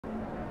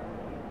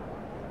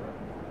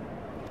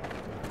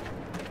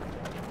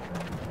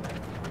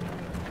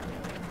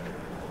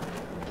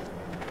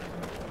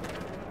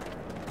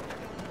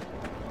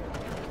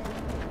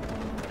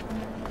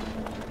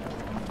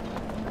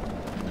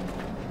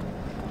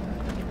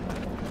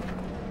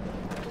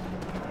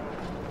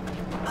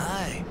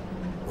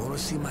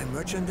see my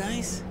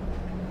merchandise?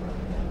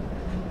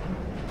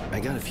 I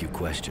got a few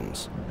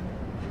questions.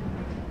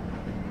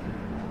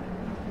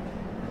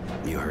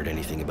 You heard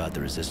anything about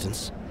the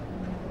Resistance?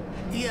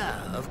 Yeah,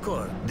 of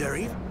course. They're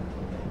even...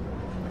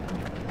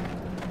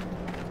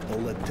 All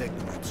that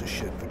technomancer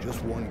shit for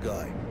just one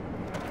guy.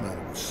 Man,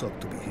 it would suck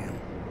to be him.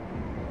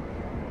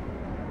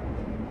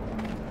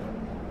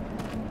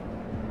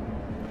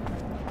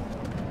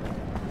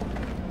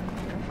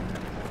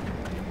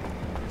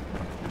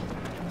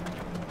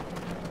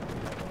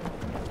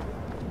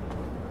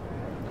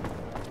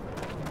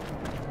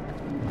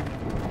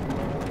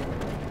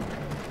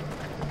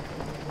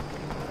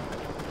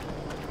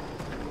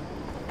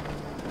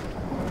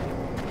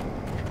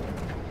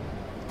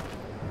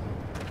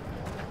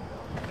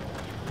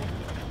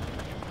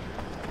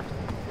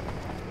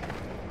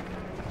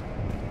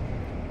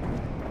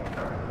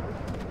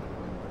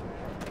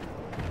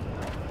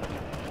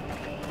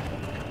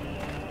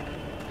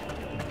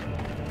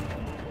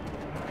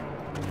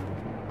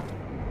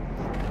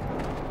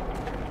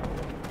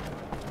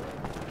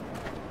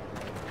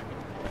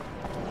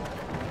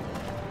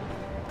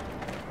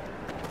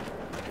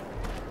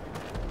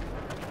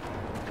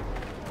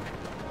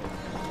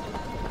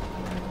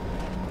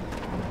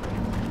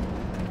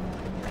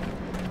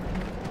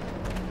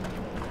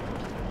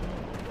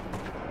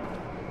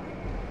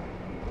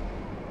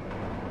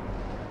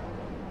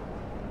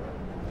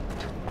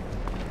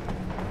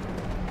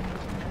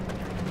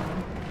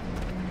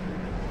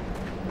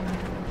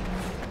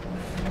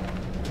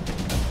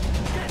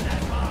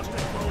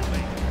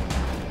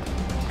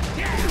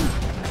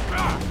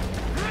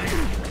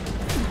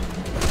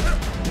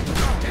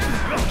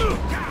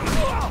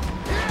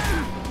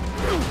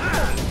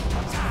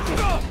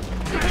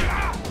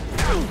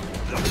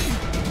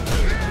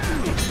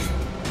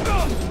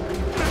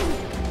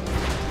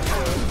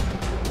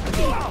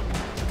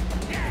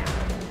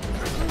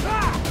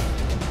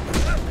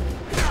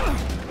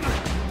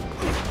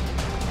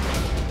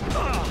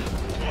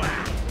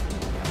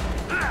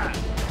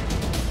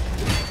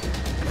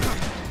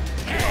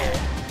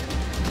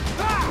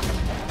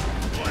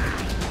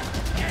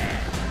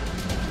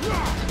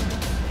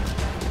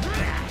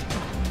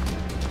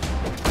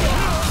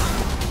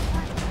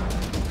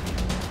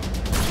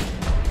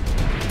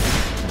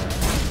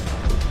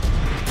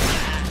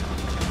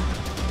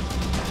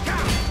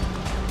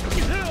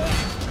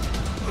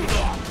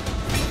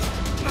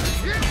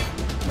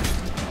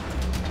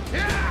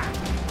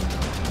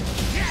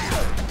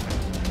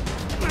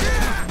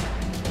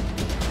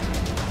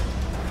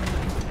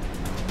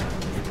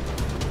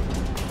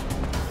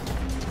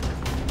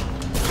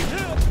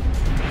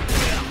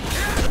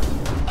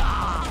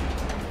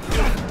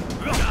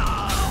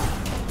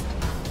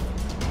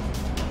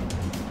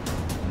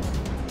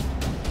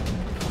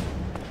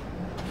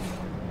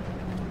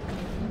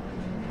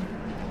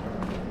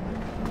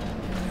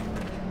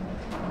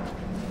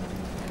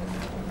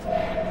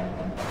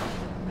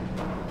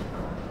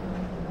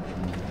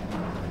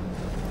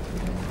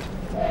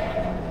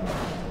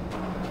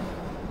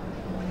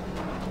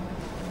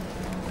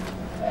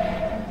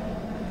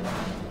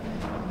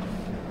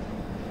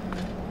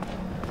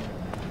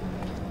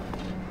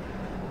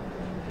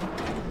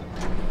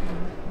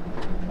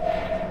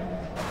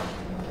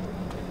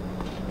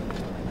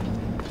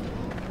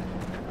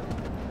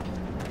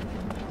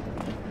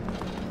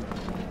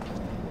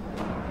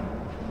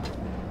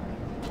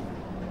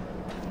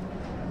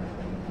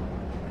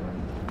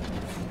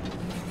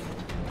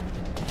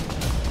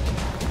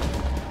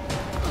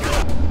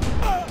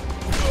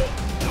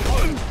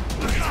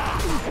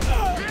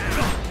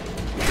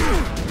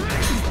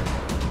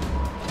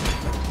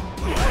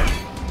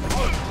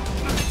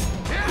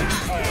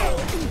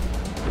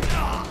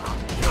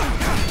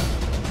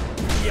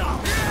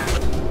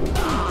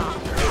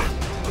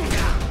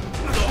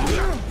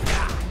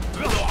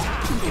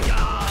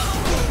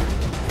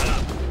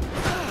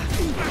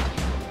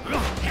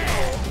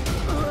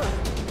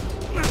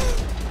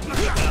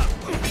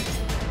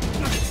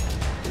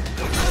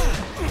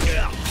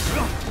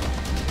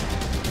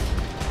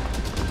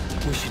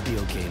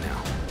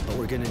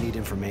 gonna need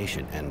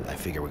information, and I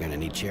figure we're gonna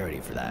need charity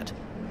for that.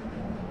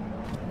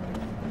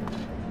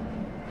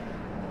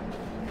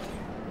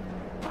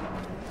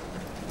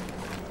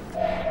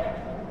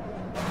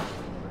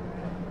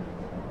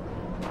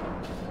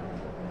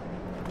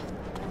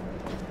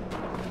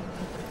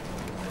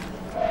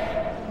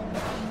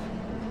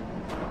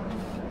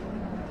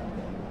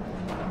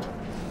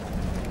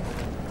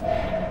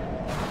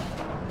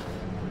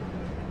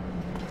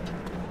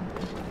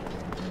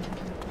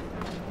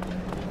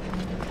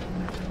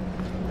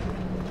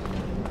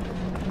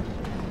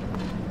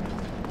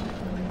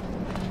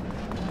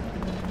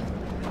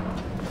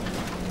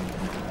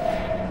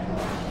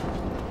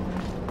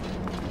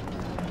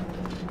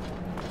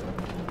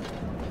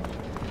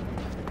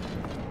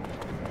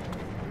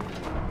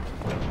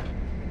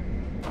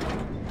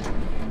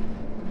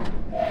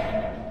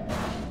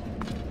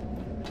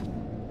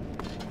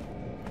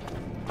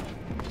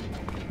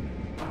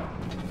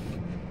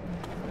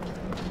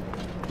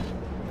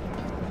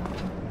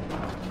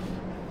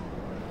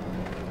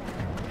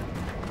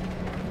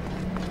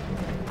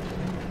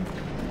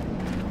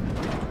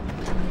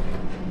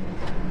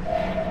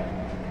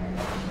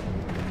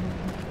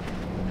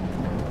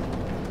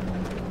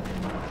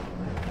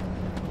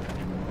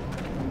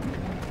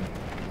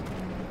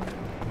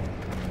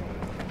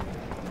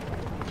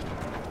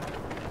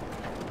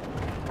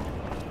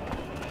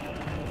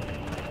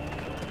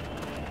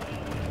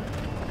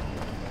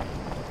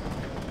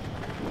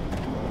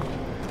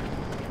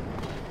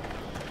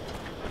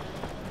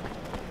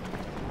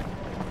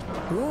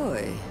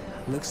 Roy,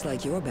 looks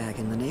like you're back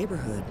in the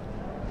neighborhood.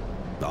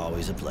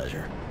 Always a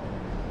pleasure.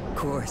 Of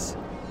course.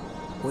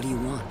 What do you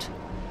want?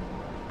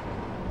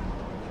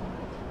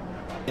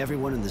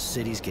 Everyone in the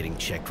city's getting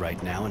checked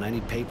right now, and I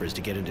need papers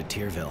to get into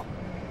Tierville.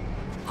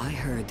 I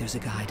heard there's a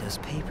guy does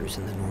papers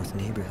in the North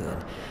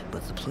neighborhood,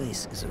 but the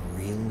place is a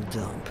real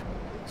dump.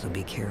 So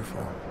be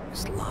careful.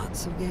 There's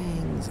lots of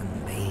gangs,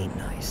 and they ain't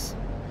nice.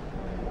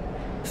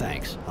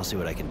 Thanks. I'll see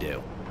what I can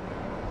do.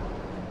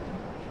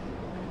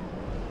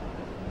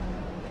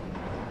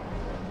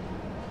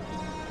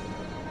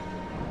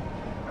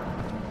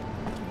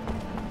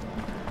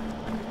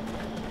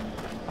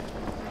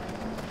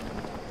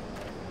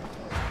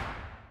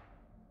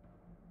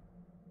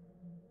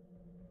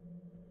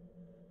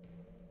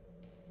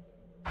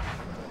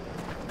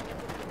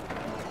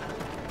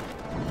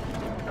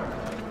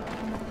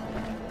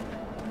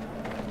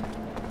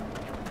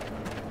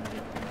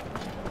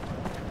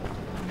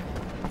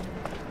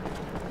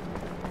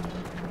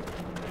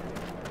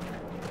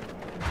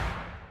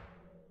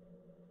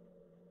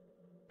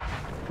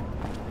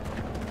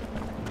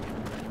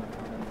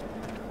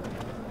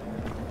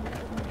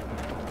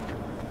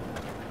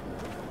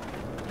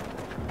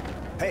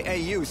 Hey,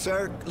 you,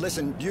 sir.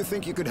 Listen, do you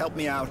think you could help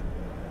me out?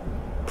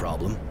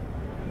 Problem?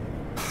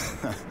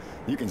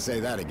 You can say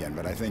that again,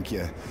 but I think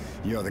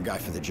you're the guy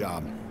for the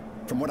job.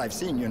 From what I've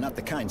seen, you're not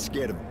the kind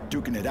scared of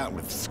duking it out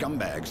with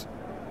scumbags.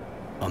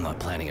 I'm not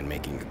planning on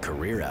making a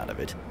career out of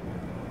it.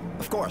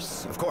 Of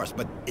course,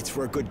 but it's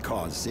for a good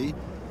cause, see?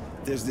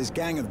 There's this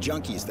gang of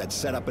junkies that's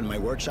set up in my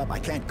workshop. I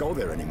can't go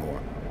there anymore.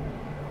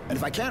 And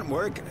if I can't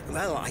work,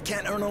 well, I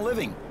can't earn a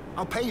living.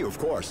 I'll pay you, of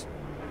course.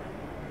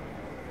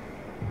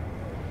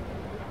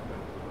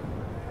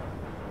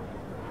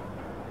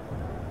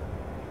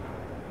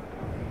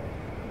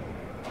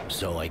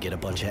 So I get a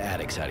bunch of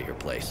addicts out of your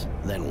place.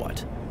 Then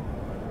what?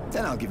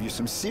 Then I'll give you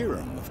some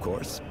serum, of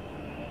course.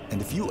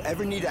 And if you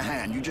ever need a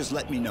hand, you just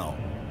let me know.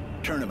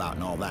 Turnabout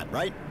and all that,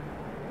 right?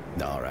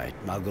 All right,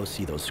 I'll go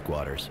see those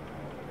squatters.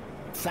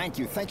 Thank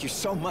you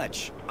so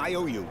much. I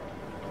owe you.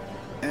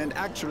 And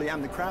actually,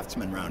 I'm the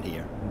craftsman around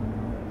here.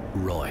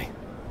 Roy,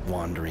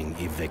 wandering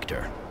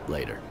evictor.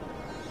 Later.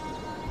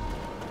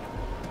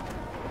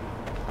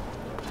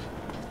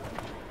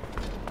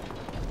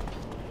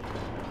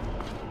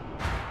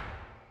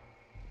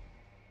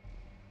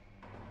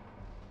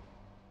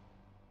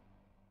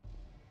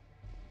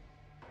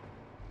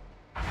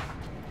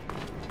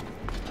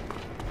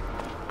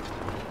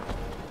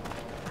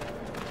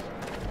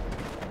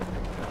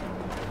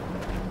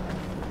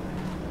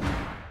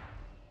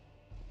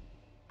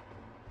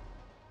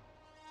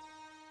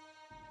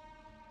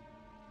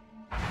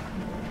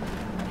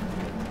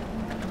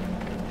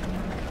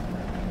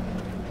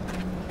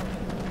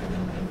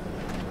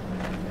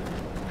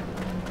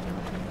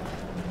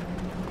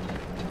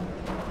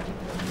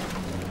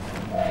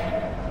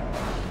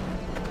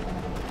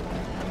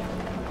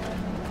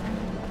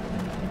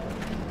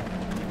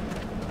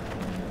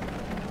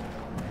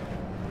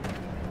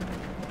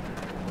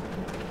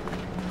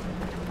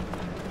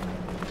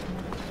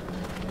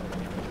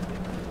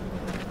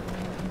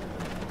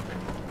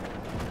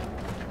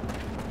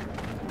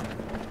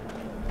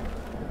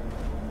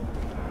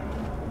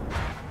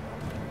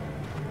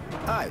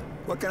 Hi,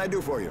 what can I do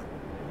for you?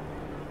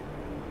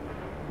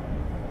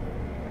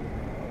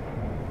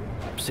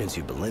 Since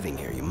you've been living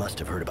here, you must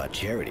have heard about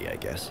Charity, I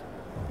guess.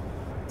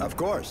 Of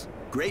course.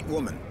 Great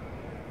woman.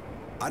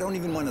 I don't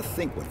even want to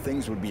think what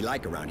things would be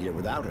like around here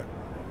without her.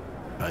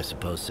 I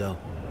suppose so.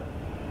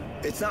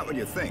 It's not what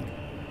you think.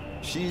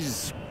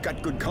 She's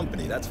got good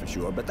company, that's for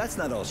sure, but that's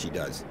not all she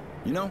does.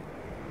 You know?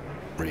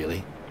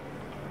 Really?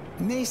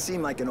 It may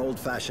seem like an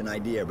old-fashioned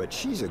idea, but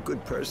she's a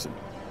good person.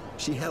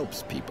 She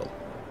helps people.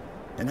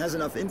 And has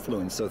enough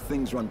influence so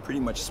things run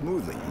pretty much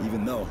smoothly,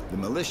 even though the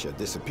militia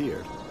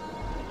disappeared.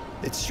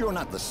 It's sure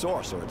not the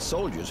Source or its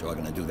soldiers who are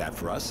gonna do that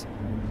for us.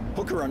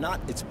 Hooker or not,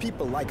 it's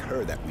people like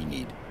her that we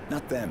need,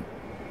 not them.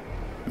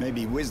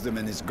 Maybe Wisdom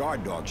and his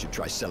guard dog should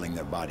try selling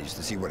their bodies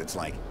to see what it's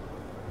like.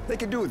 They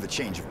could do with a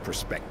change of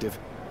perspective.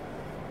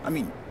 I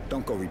mean,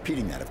 don't go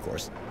repeating that, of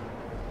course.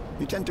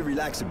 You tend to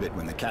relax a bit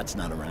when the cat's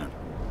not around.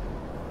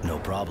 No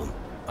problem.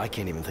 I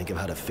can't even think of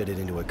how to fit it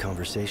into a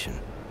conversation.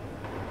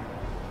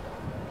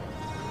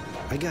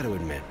 I gotta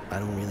admit, I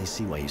don't really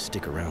see why you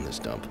stick around this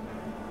dump.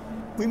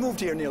 We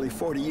moved here nearly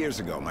 40 years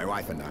ago, my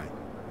wife and I.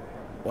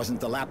 Wasn't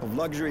the lap of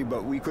luxury,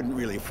 but we couldn't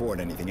really afford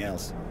anything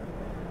else.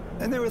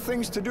 And there were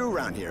things to do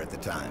around here at the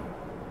time.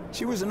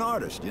 She was an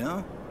artist, you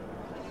know?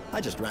 I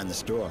just ran the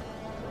store.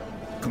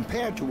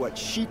 Compared to what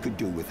she could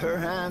do with her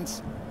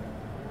hands,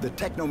 the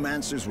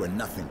technomancers were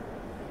nothing.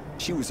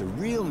 She was a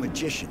real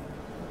magician.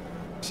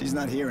 She's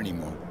not here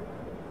anymore.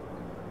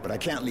 But I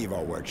can't leave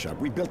our workshop.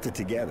 We built it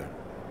together.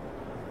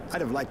 I'd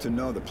have liked to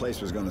know the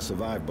place was going to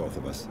survive both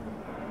of us.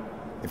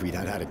 If we'd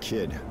had a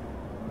kid,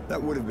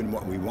 that would have been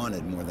what we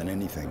wanted more than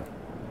anything.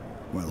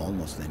 Well,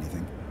 almost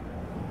anything.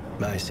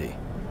 I see.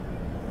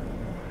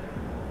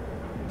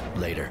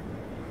 Later.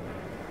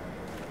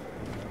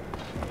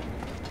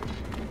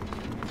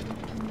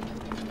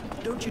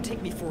 Don't don't you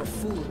take me for a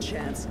fool,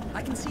 Chance.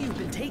 I can see you've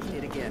been taking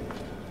it again.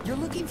 You're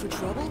looking for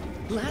trouble?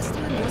 Last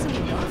time wasn't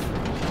enough?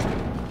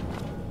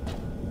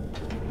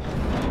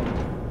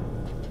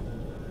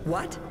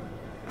 What?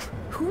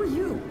 Who are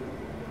you?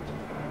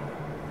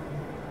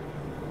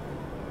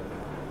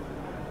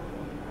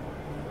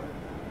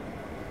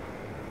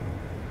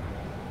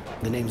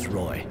 The name's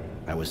Roy.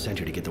 I was sent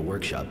here to get the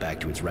workshop back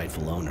to its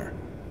rightful owner.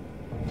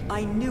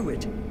 I knew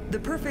it. The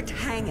perfect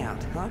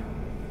hangout, huh?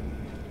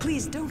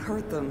 Please don't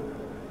hurt them.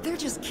 They're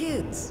just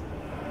kids.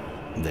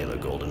 They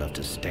look old enough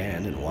to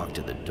stand and walk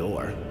to the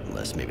door,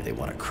 unless maybe they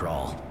want to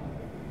crawl.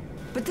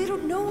 But they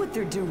don't know what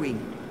they're doing.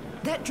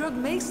 That drug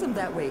makes them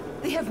that way.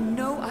 They have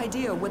no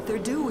idea what they're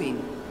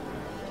doing.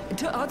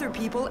 To other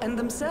people and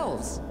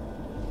themselves.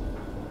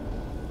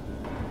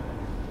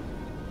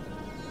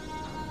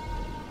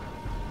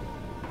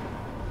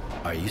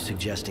 Are you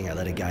suggesting I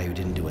let a guy who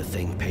didn't do a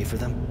thing pay for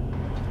them?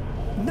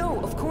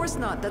 No, of course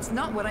not. That's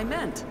not what I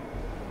meant.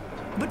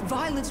 But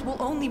violence will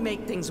only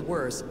make things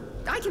worse.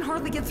 I can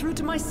hardly get through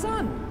to my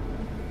son.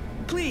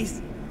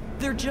 Please,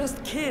 they're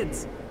just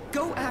kids.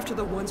 Go after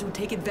the ones who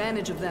take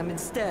advantage of them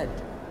instead.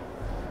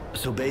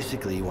 So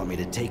basically, you want me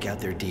to take out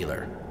their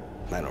dealer?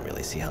 I don't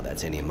really see how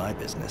that's any of my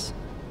business.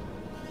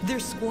 They're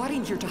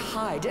squatting here to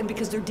hide, and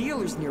because their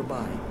dealer's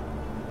nearby.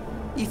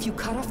 If you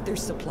cut off their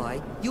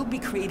supply, you'll be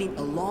creating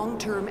a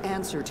long-term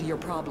answer to your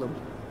problem,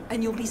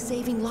 and you'll be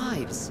saving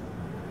lives.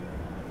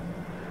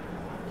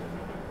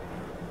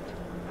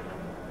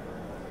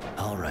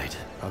 All right,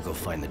 I'll go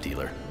find the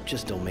dealer.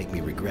 Just don't make me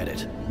regret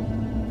it.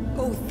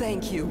 Oh,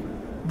 thank you.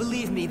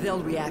 Believe me,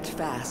 they'll react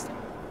fast.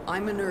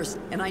 I'm a nurse,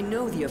 and I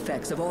know the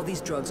effects of all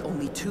these drugs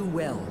only too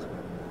well.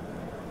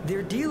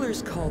 Their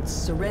dealer's called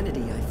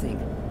Serenity, I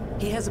think.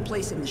 He has a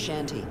place in the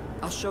shanty.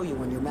 I'll show you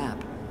on your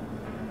map.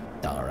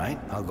 All right,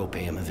 I'll go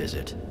pay him a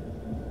visit.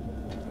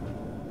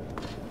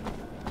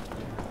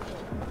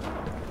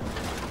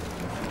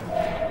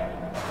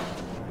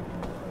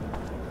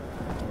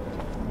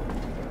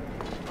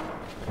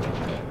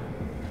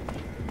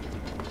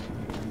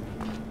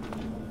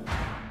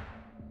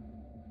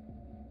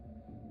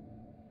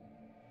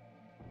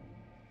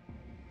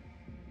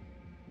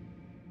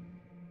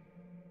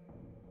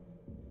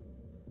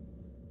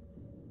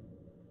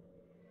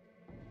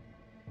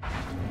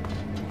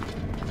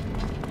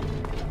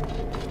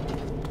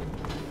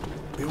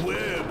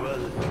 Beware,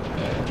 brother.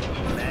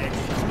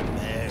 Magical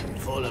men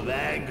full of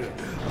anger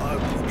are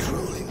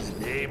patrolling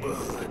the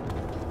neighborhood.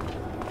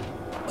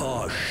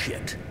 Oh,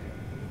 shit.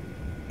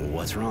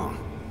 What's wrong?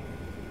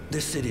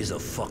 This city's a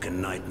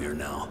fucking nightmare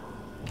now.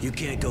 You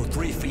can't go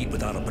 3 feet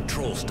without a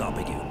patrol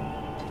stopping you.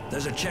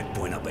 There's a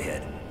checkpoint up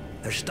ahead.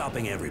 They're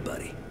stopping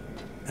everybody.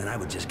 And I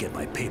would just get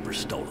my papers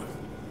stolen.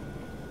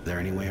 There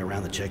any way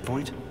around the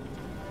checkpoint?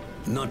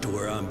 Not to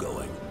where I'm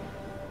going.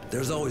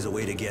 There's always a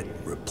way to get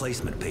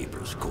replacement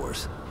papers, of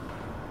course.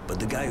 But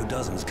the guy who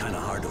does them is kind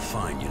of hard to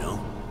find, you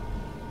know?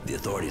 The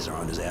authorities are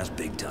on his ass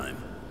big time.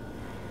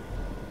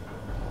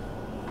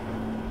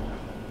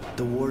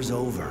 The war's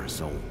over,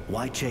 so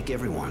why check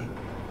everyone?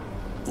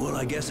 Well,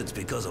 I guess it's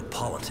because of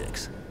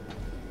politics.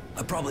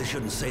 I probably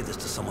shouldn't say this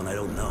to someone I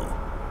don't know,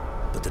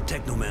 but the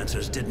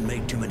Technomancers didn't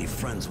make too many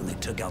friends when they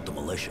took out the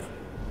militia.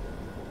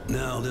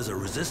 Now there's a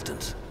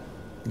resistance.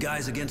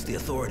 Guys against the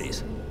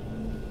authorities.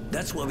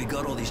 That's why we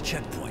got all these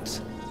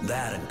checkpoints.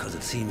 That and because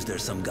it seems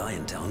there's some guy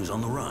in town who's on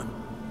the run.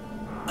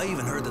 I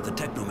even heard that the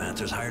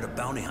Technomancers hired a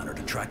bounty hunter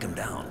to track him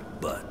down.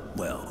 But,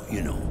 well,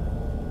 you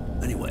know.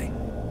 Anyway,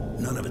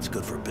 none of it's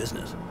good for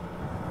business.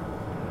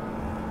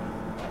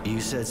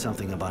 You said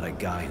something about a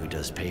guy who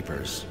does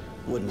papers.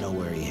 Wouldn't know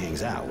where he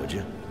hangs out, would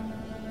you?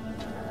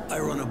 I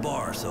run a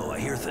bar, so I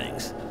hear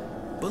things.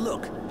 But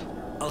look,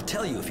 I'll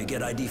tell you if you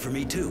get ID for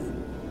me too.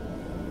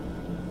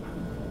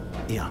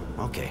 Yeah,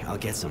 okay, I'll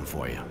get some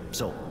for you.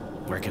 So,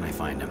 where can I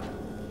find him?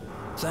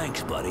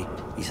 Thanks, buddy.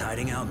 He's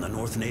hiding out in the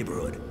north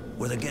neighborhood,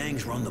 where the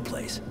gangs run the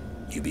place.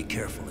 You be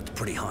careful, it's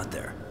pretty hot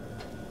there.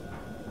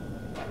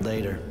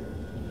 Later.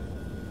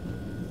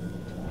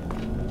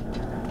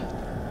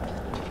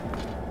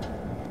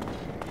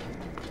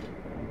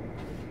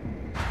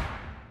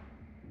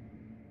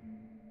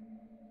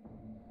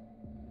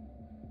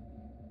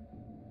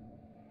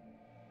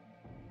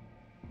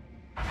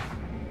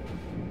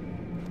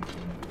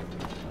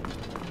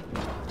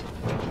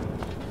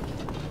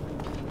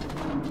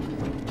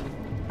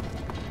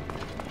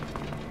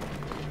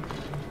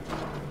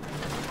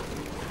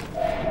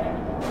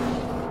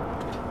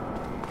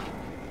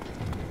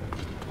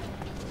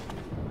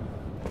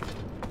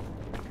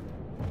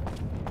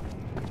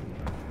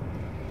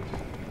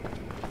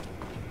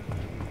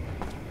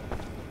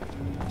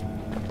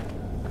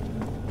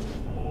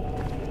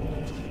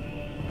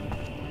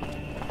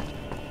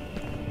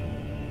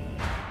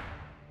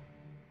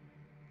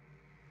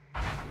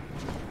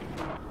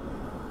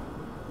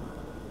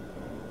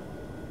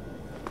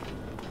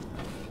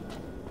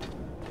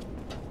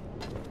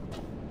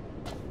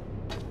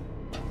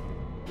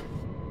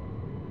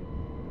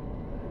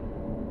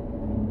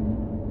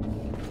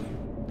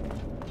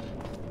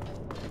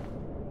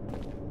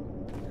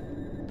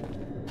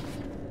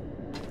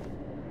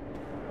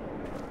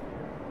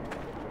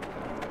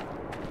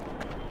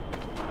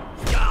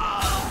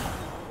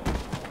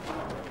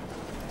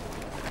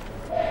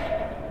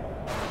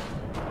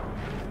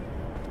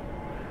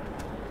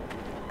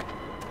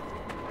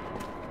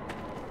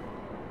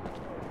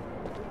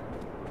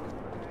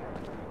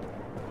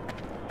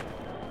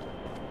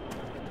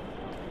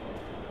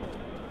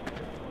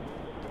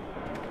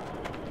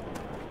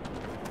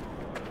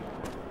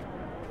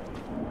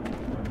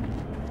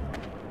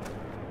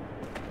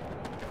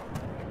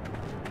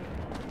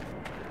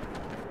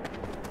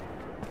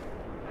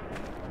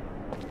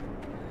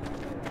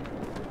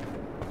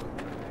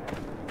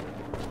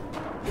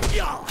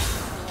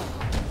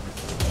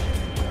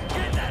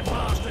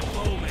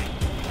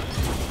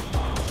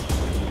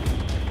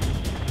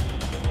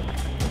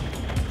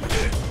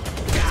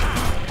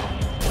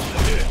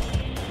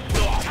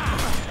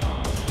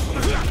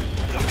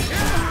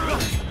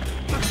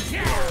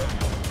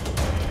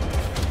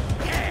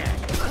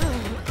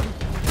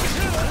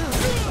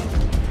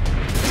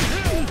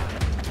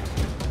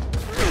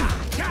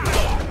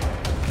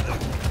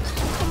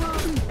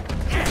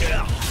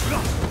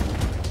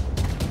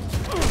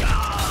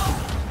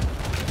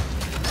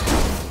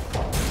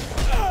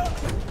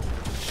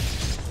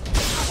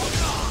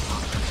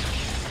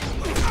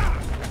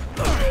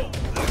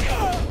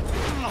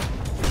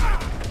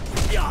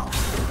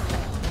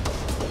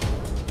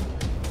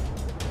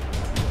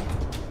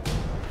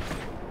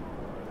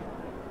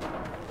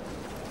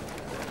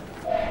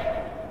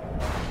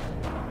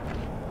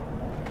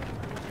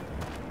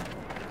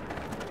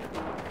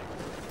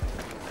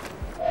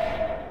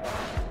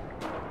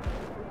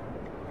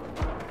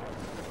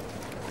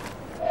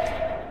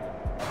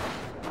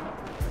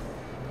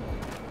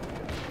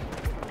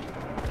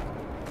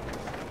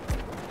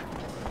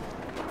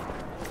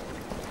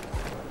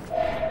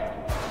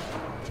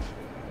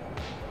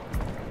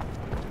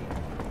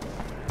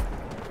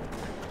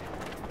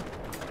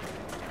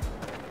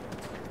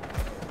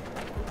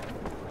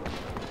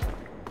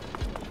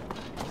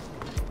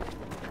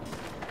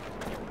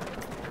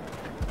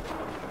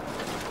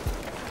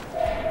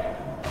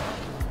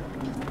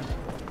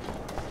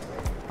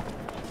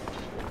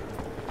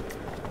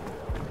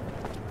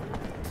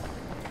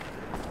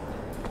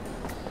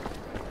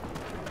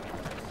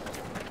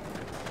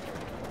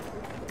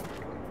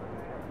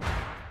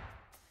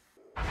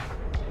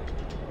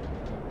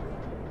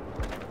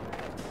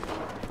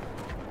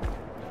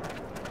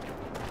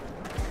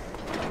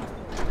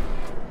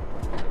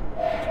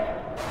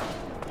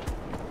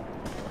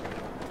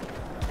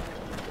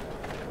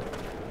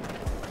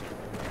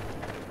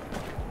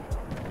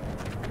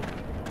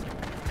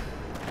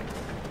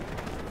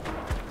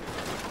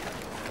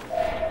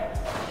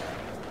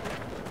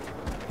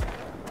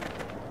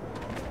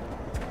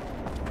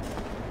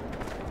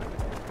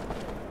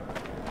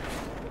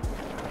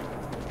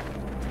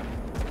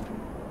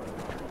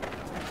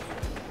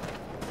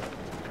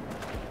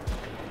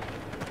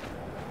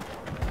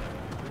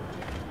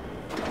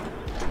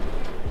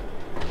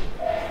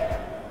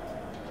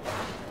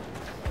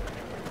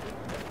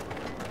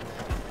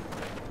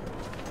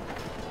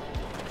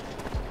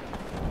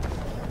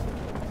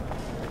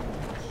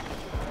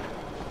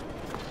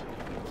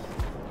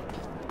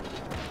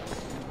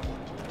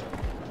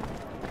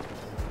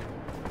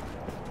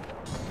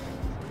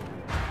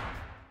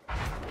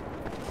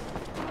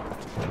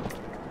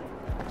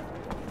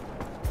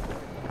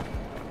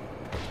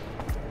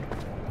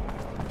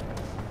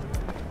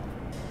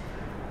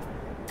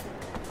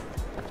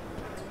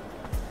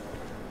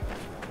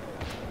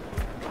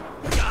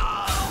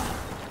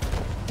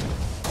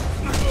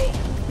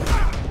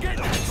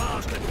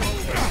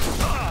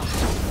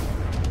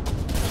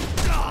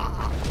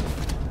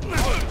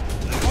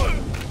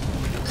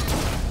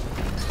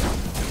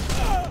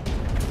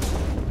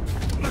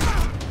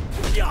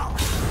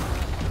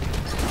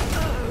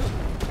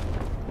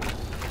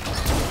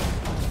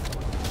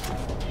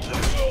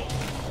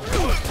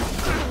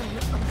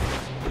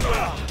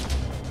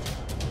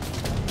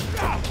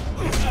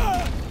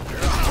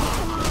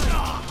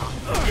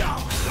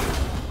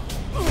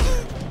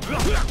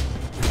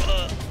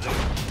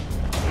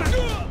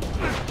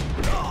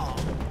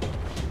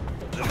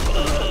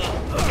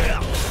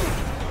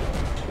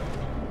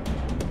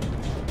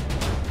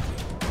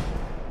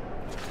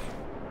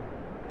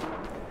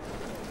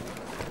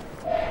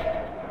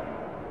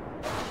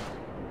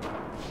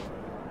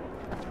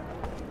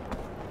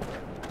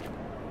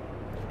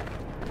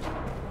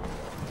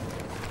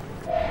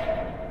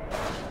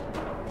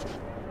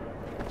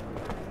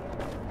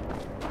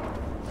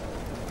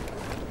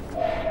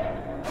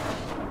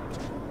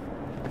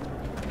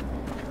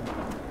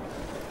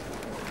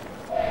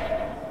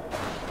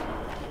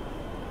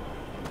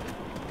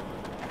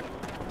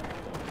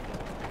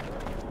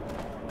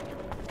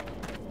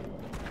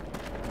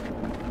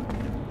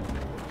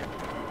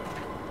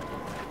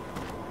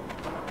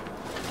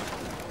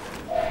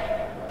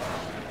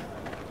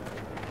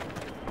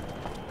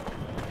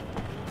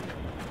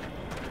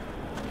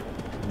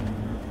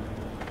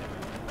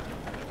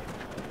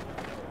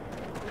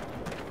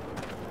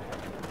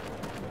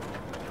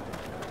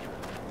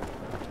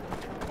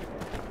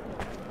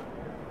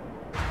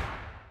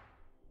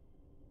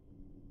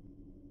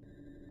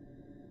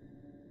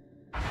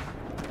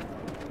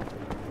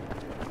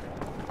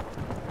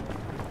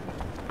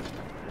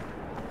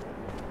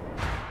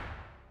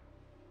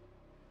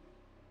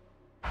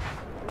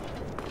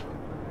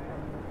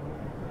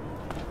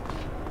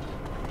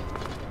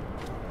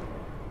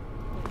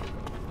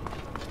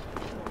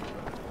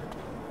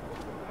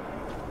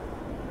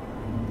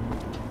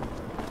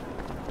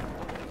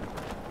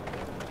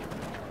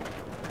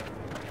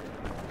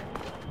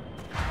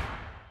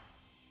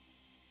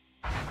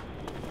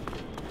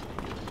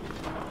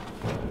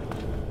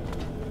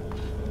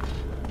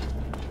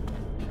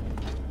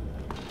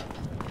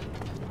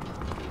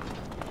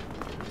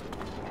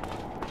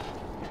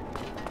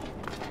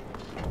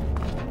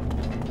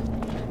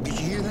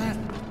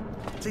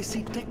 They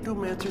say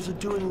technomancers are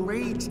doing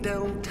raids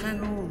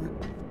downtown.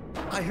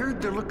 I heard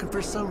they're looking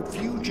for some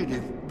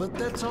fugitive, but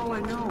that's all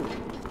I know.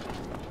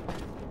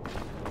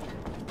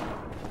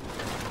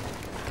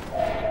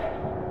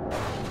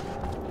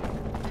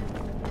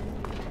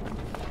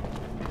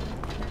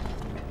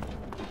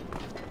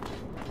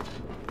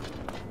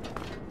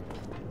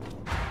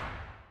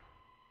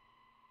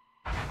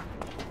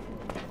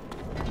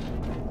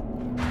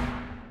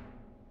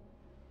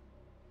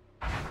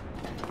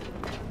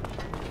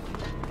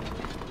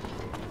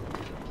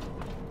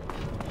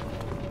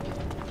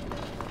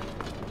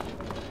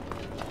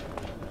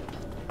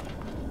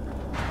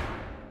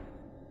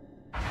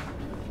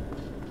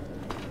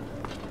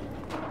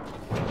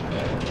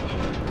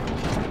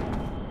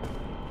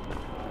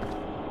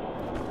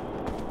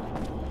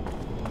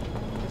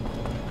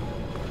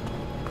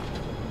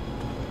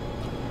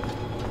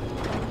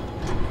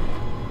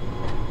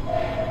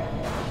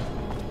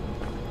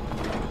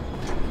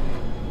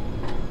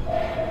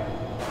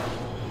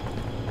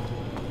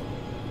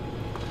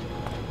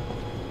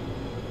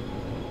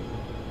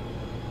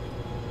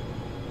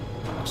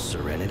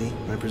 Serenity,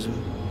 I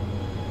presume?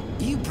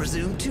 You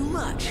presume too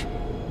much.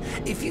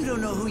 If you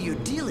don't know who you're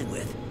dealing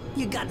with,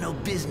 you got no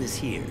business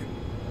here.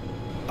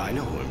 I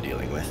know who I'm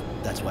dealing with.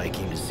 That's why I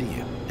came to see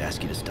you. To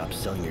ask you to stop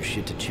selling your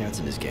shit to Chance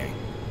and his gang.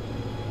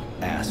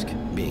 Ask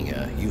being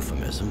a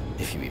euphemism,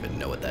 if you even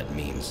know what that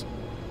means.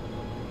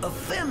 A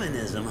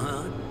feminism,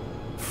 huh?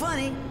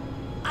 Funny,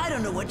 I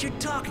don't know what you're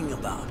talking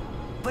about.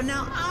 But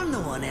now I'm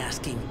the one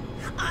asking.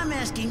 I'm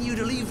asking you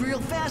to leave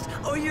real fast,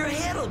 or your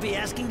head'll be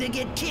asking to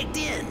get kicked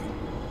in.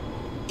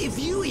 If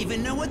you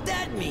even know what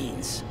that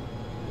means.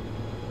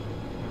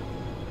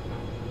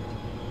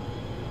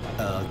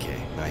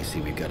 Okay, I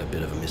see we've got a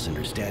bit of a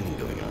misunderstanding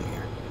going on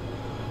here.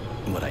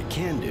 What I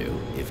can do,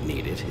 if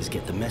needed, is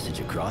get the message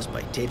across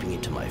by taping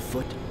it to my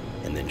foot,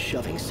 and then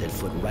shoving said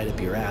foot right up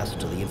your ass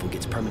until the info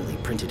gets permanently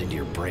printed into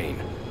your brain.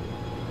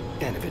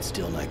 And if it's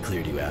still not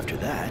clear to you after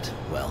that,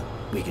 well,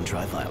 we can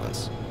try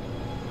violence.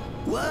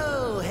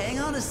 Whoa, hang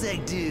on a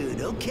sec, dude.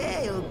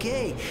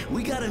 Okay.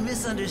 We got a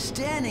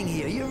misunderstanding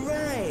here, you're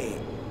right.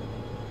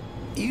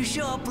 You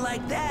show up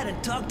like that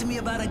and talk to me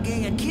about a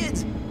gang of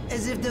kids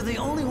as if they're the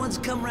only ones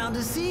come around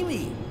to see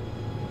me.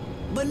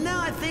 But now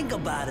I think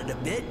about it a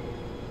bit,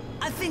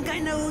 I think I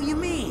know who you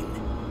mean.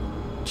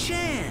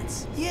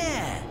 Chance,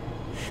 yeah.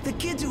 The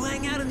kids who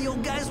hang out in the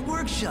old guy's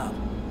workshop.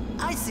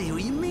 I see who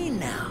you mean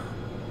now.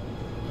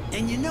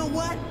 And you know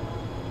what?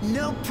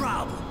 No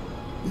problem.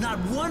 Not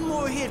one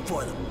more hit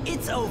for them.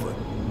 It's over.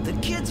 The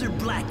kids are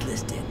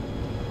blacklisted.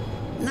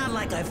 Not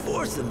like I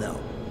forced them, though.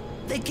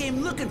 They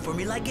came looking for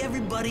me like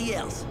everybody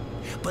else.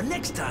 But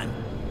next time,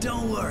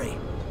 don't worry.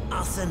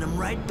 I'll send them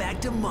right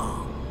back to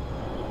Mom.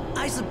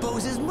 I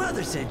suppose his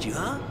mother sent you,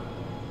 huh?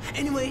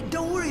 Anyway,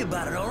 don't worry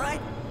about it, all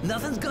right?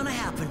 Nothing's gonna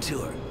happen to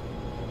her.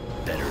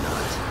 Better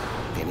not.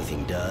 If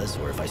anything does,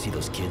 or if I see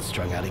those kids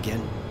strung out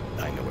again,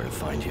 I know where to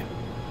find you.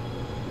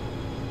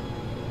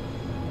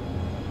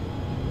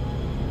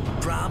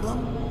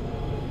 Problem?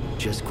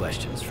 Just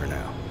questions for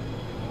now.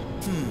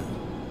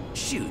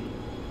 Shoot.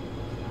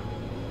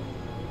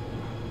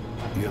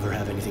 You ever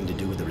have anything to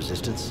do with the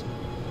Resistance?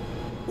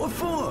 What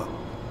for?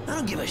 I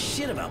don't give a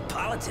shit about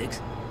politics.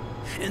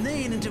 And they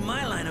ain't into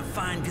my line of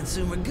fine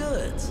consumer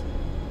goods.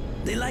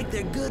 They like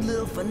their good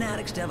little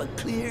fanatics to have a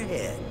clear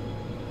head.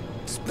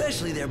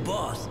 Especially their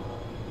boss.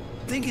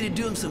 Think it'd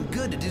do him some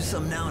good to do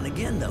some now and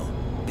again, though.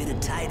 Bit of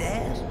tight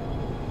ass.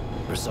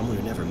 For someone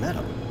who never met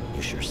him,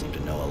 you sure seem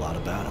to know a lot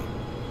about him.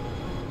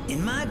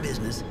 In my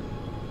business,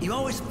 you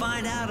always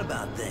find out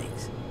about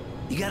things.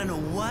 You gotta know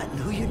what and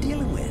who you're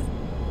dealing with.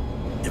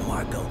 And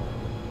Marco,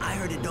 I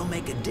heard it don't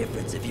make a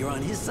difference if you're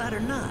on his side or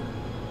not.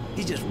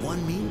 He's just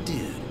one mean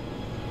dude.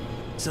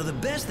 So the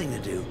best thing to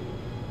do,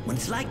 when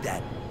it's like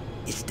that,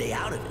 is stay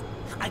out of it.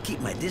 I keep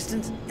my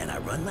distance, and I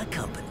run my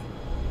company.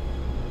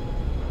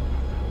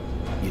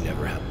 You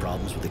never have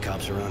problems with the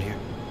cops around here?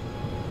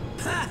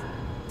 Ha!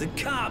 The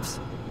cops!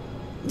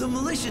 The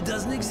militia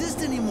doesn't exist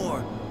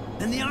anymore,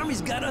 and the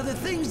army's got other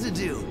things to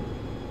do.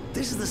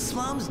 This is the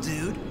slums,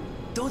 dude.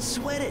 Don't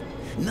sweat it.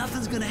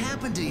 Nothing's gonna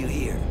happen to you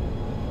here.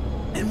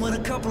 And when a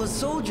couple of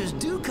soldiers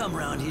do come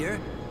around here,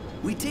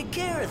 we take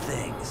care of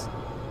things.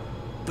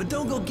 But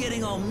don't go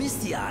getting all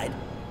misty-eyed.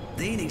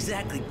 They ain't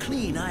exactly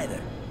clean either.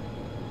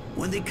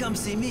 When they come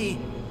see me,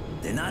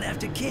 they're not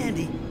after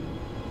candy.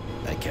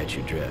 I catch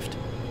your drift.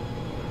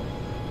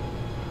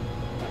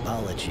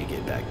 I'll let you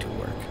get back to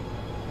work.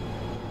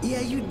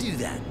 Yeah, you do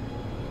that.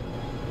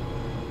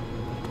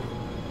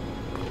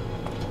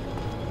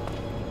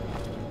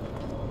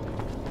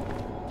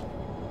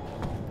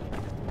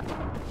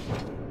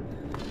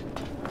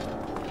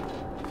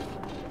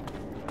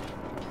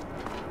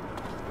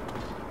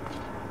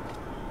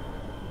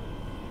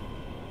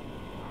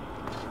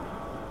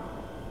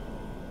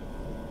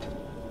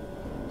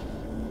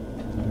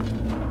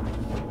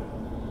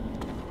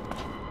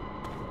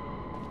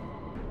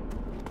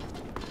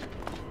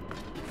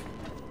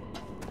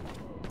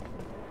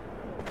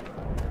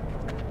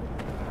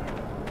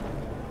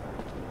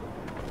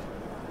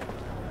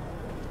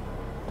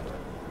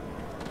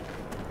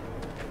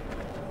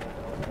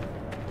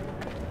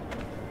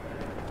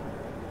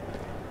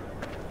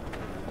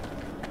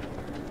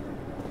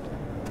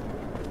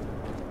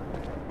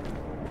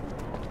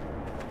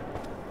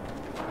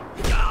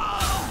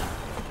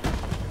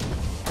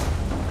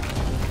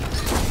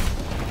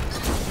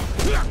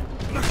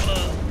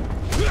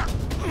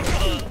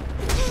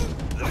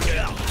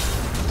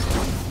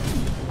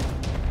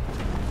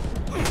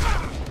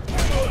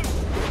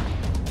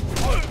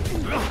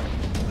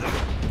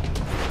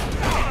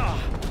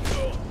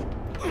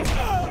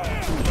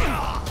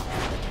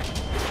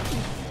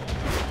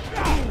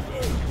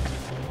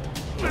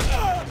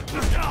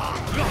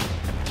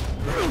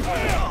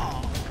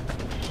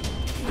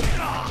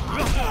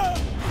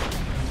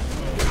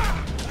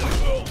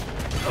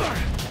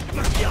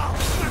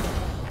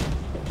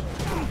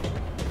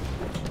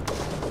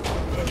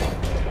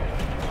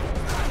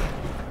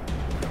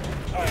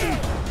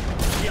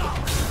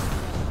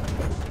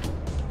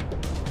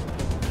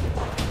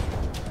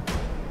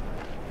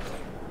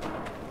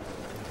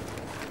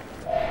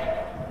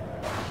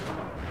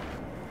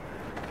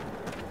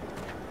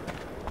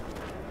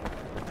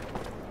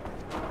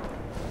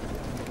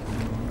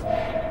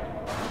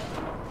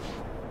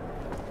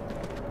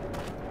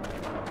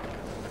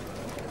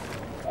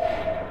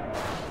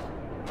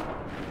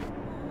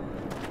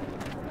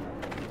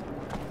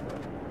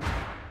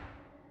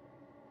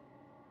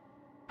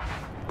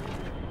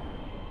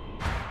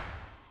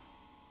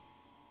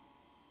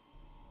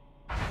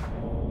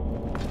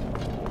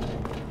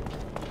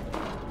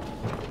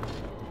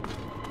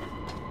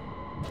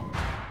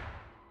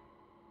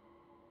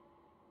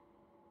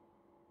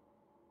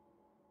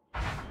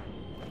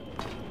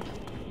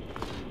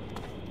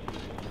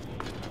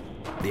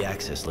 The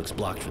access looks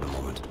blocked for the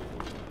moment.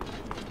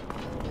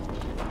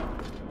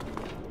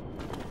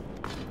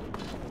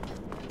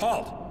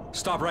 Halt!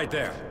 Stop right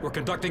there. We're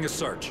conducting a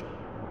search.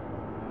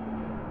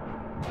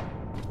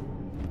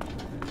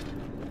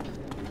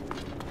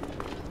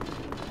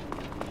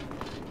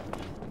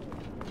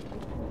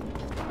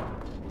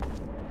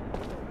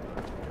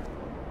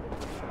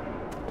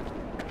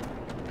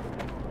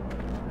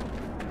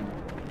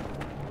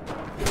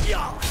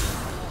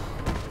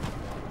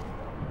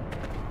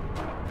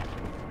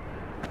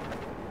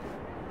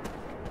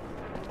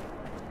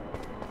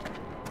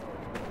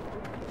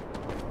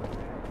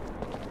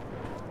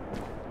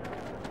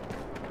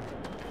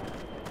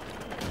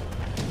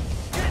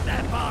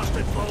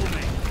 Bastard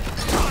foaming!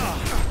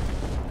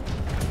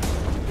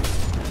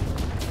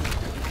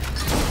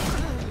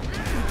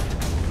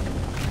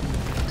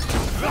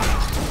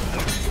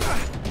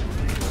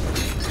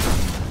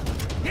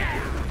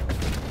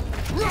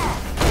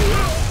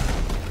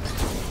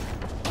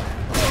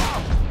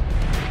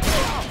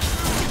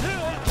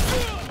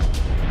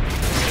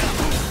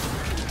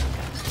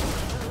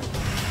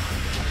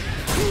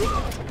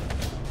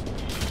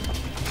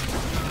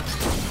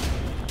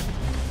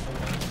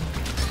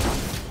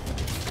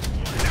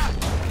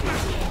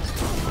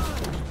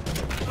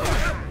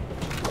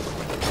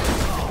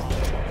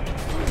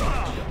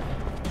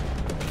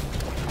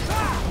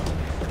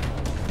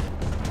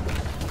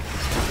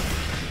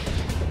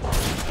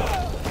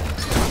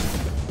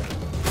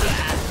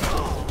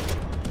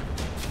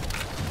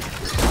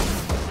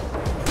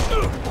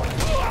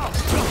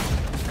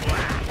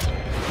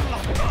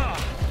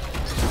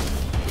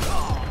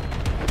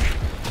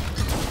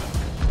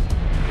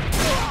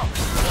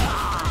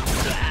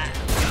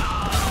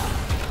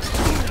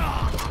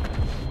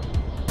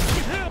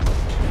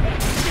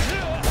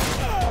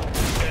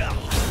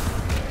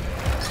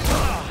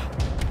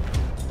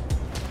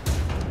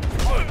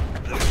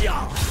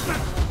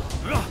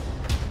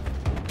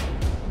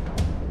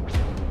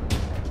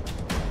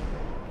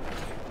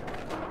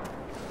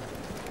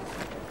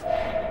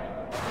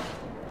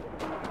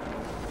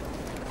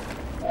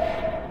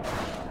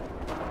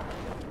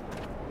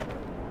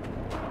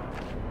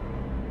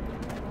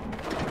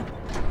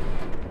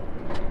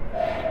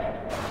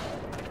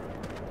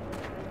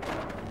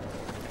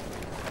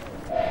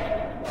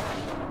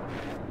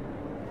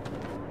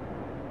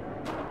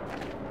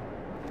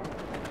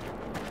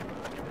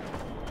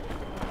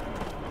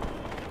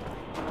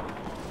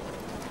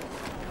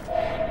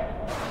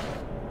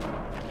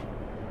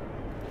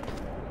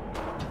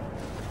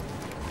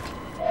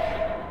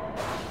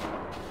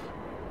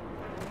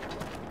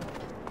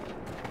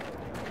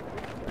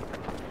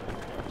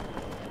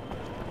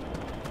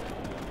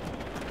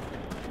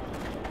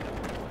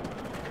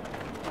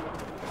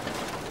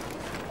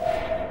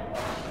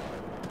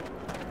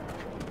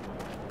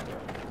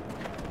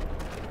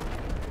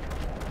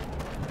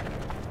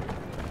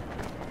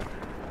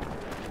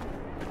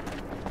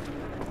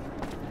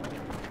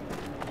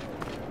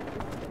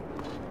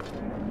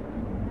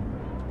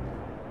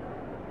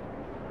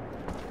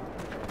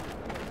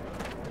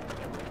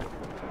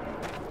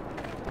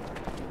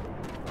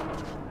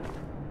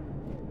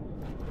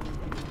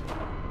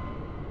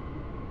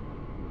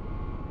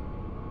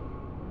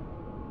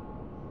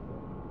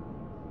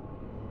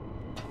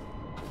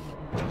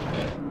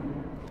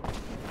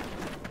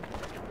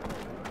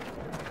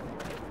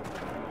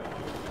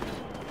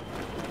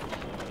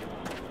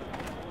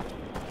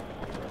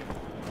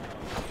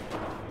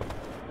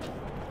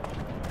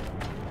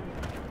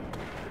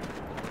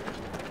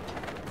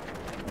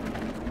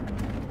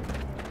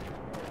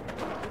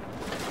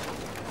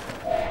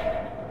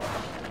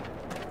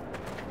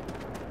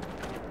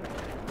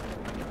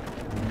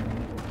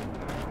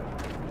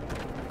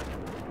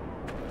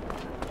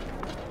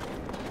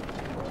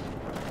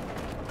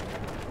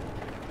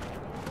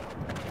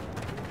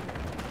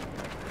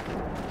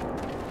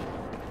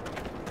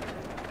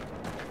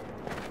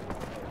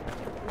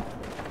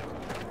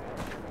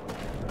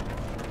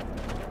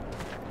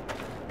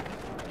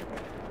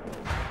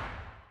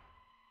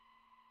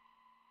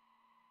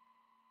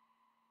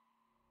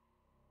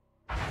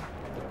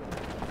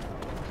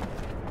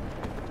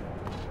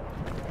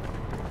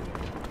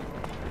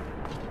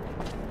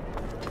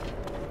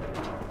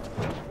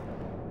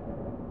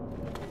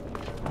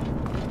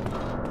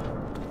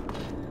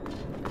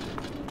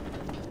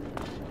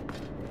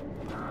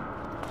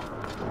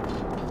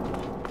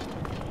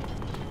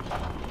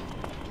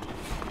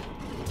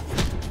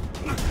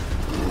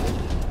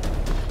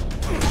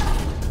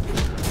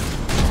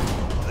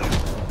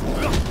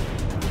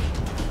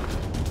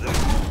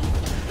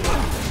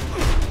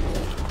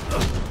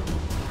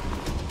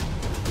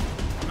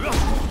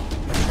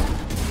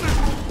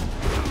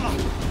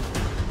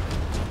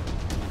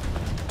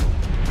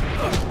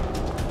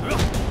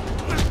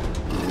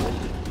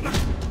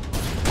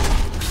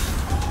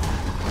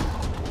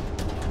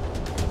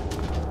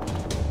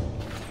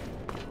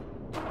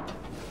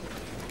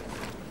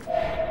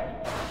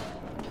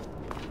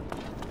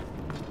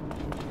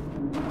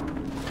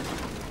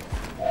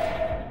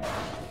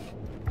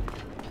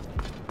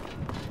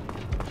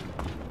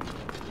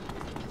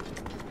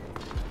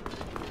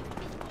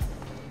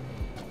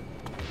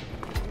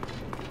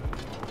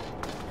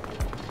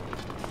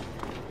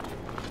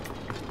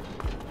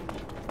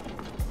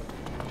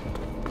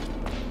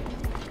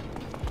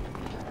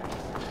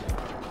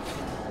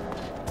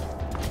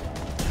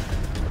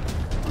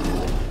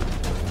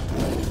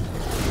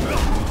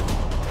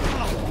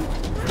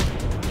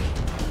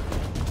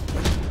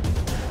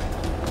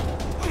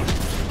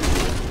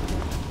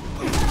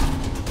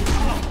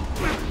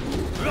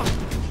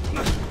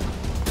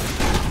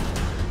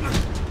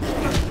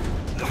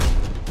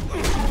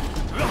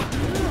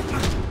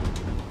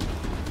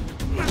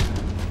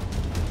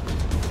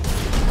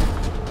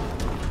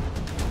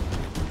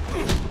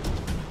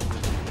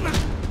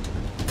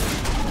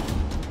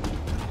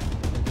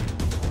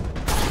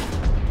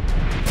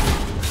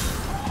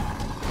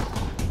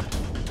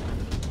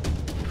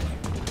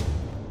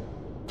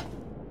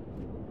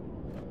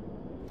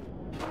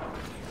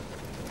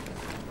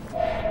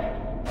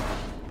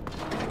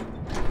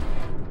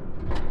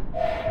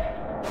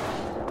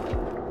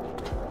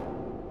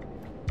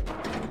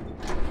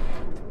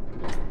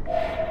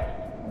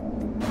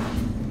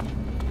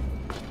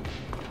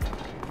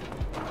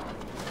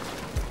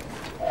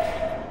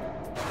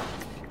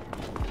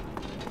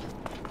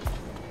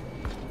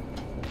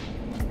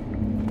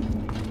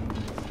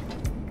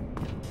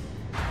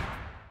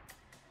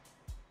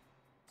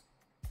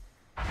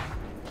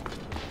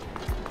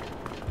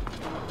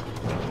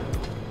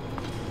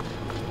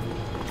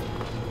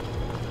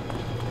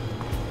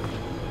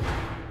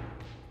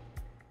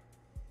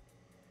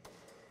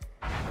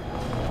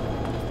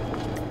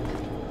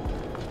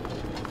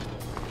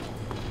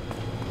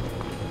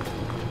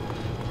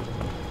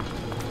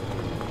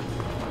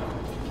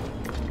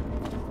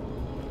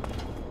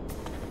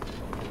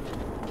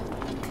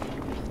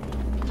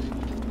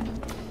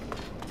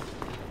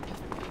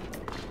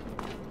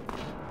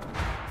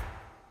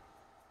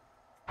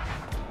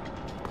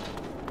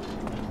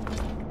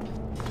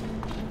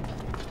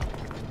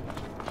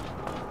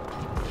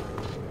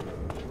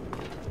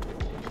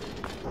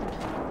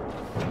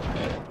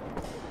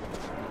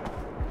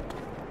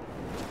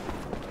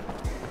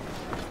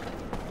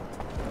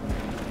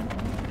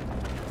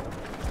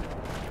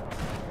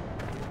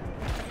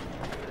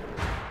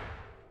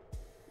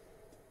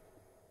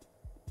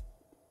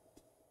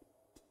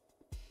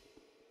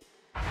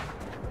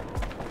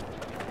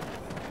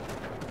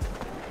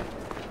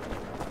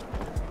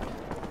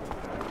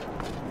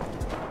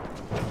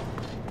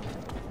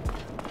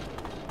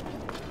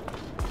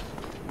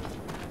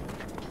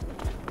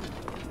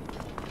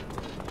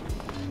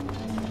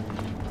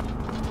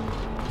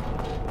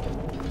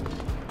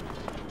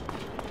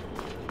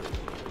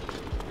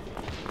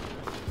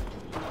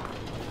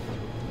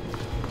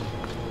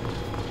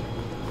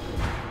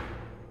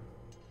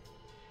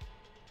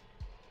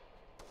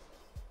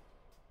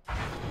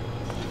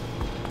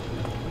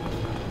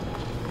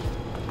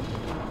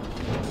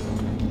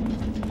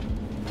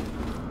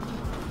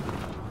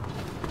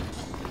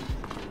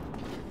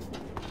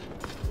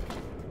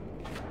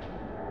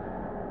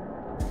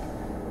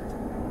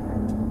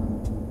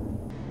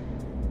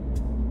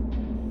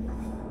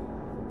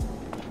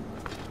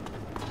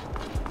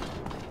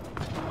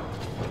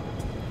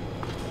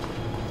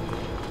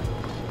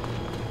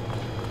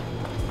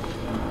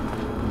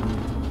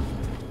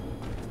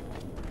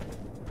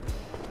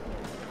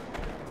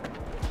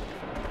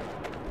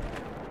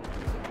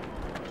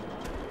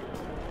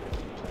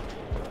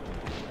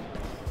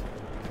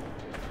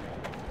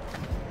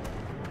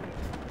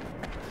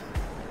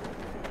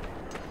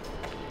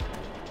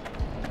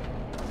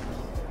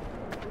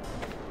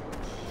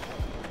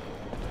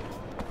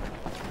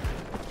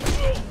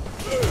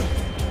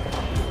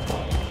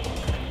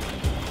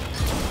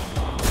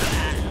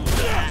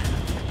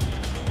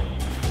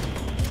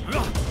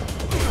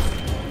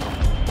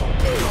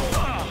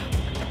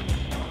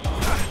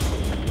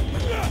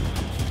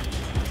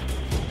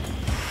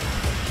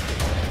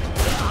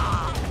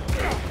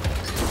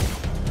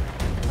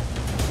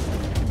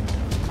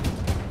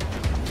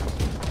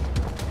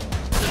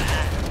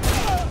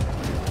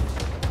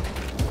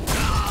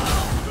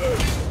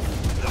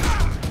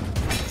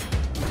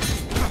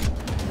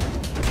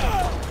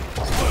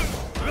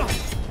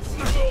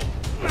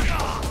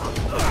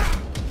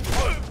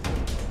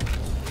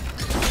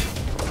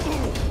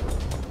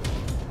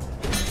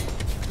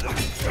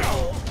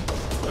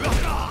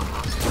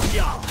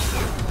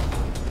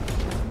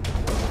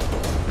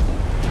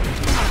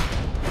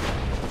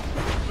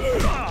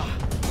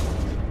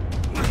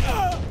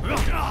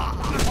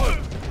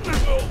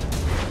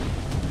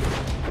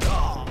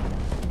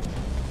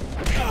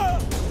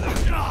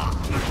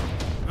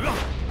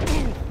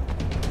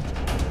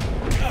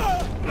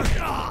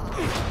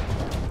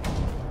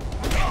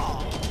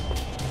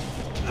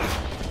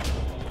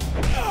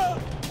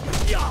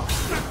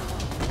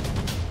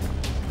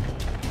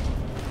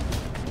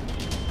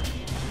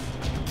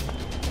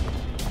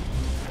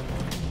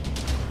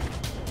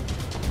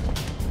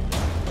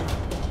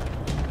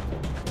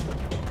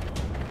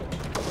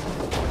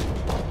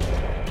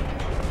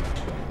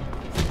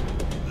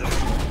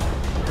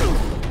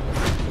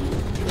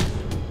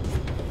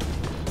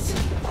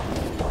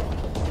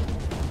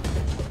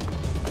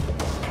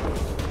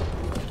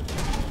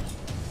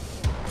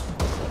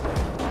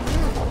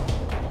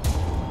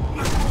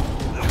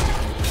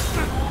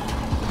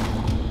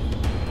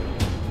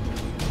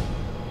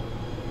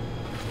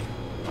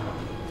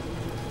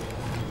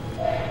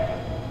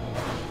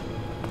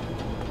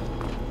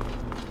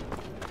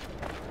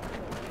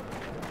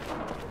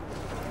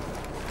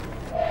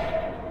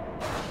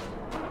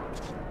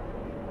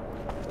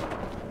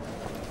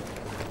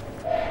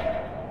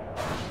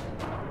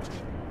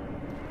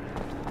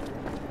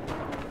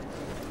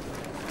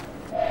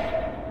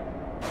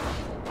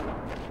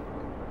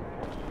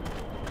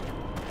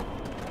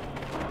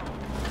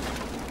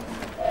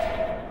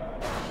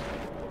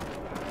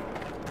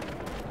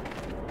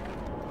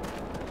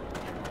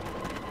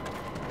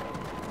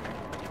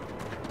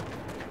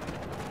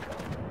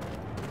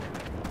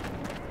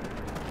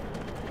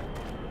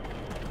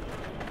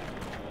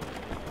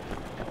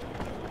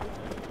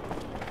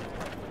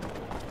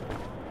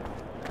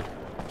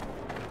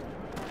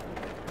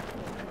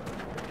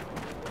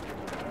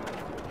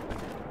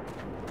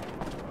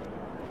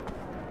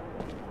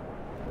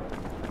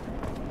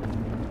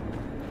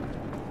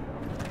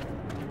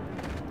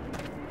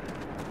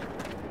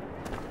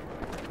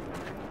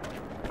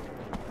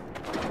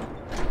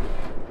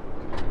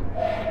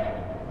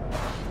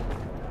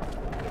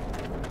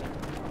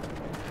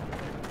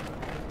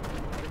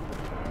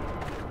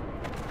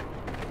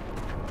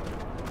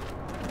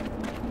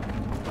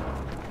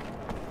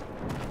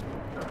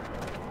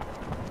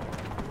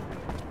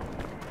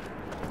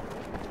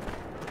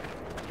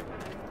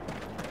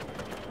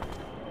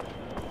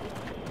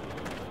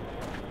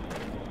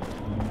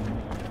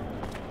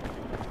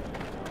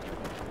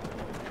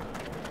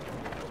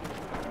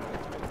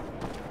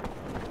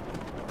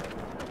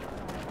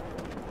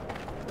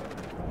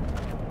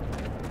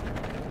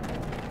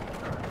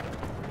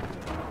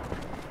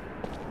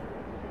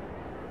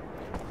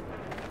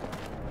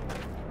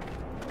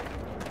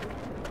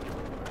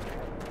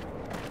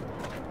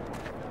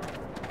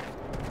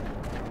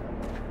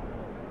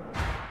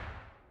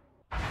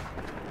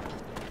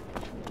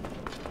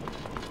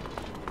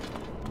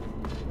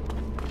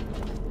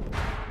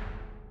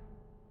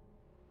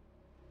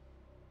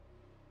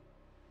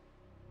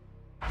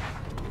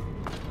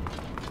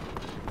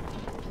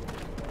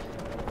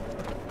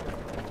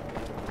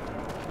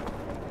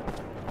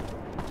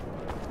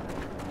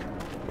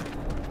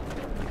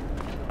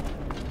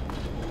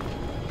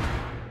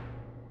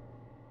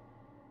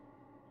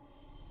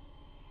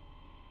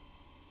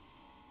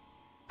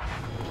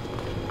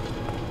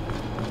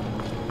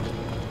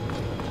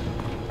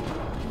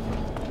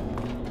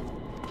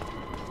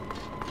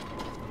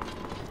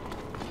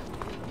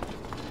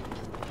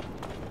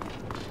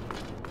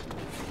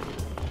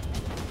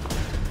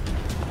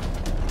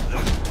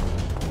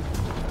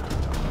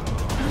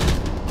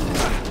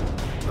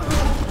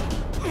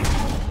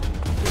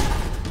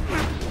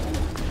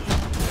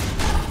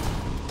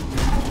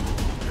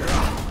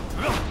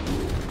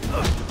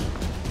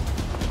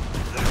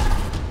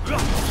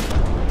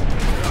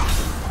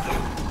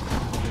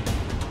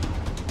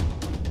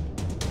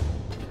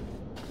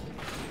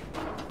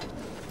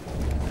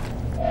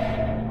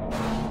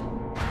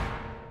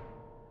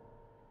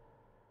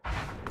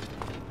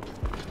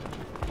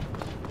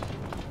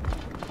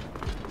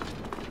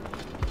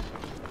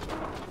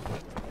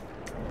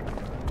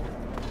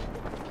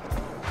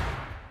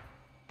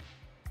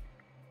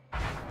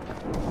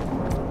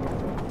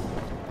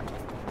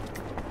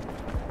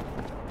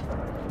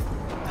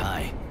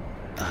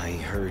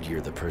 heard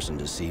you're the person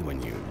to see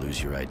when you lose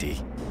your ID.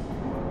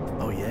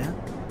 Oh, yeah?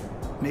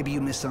 Maybe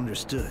you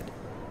misunderstood.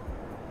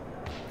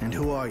 And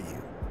who are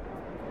you?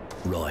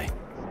 Roy.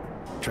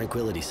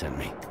 Tranquility sent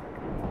me.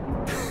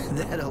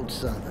 That old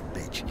son of a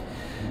bitch.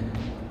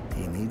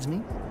 He needs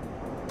me?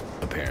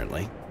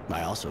 Apparently.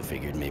 I also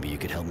figured maybe you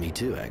could help me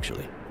too,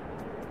 actually.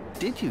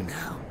 Did you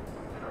now?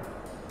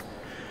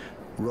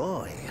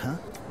 Roy, huh?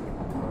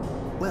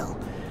 Well,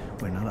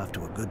 we're not off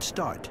to a good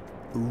start.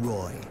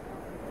 Roy.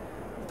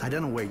 I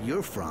don't know where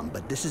you're from,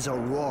 but this is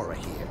Aurora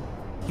here.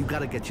 You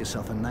gotta get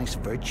yourself a nice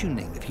virtue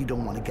name if you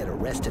don't want to get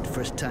arrested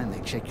first time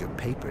they check your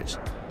papers.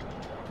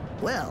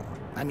 Well,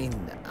 I mean,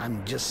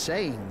 I'm just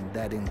saying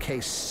that in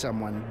case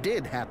someone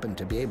did happen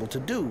to be able to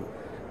do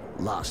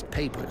lost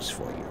papers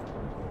for you.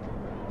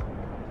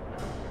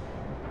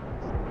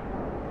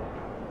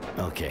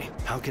 Okay,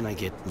 how can I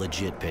get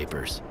legit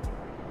papers?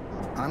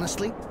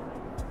 Honestly?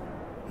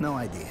 No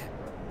idea.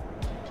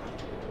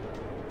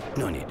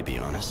 No need to be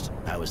honest.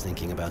 I was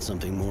thinking about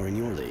something more in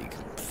your league.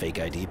 Fake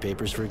ID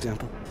papers, for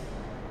example?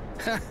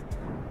 Ha!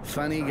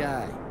 Funny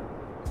guy.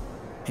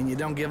 And you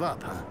don't give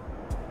up, huh?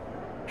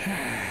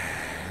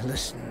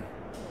 Listen,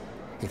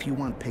 if you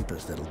want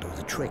papers that'll do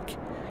the trick,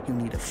 you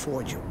need a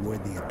forger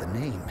worthy of the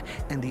name.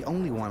 And the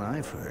only one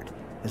I've heard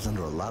is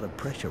under a lot of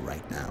pressure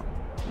right now.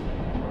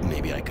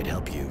 Maybe I could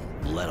help you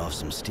let off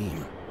some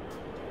steam.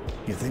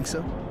 You think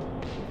so?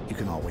 You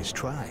can always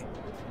try.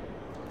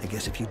 I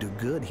guess if you do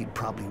good, he'd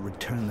probably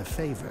return the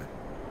favor.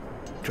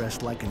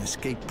 Dressed like an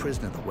escaped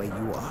prisoner the way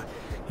you are,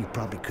 you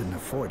probably couldn't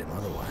afford him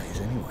otherwise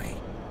anyway.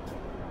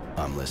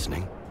 I'm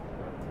listening.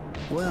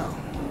 Well,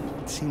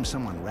 it seems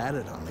someone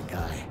ratted on the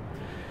guy.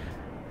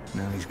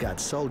 Now he's got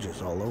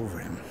soldiers all over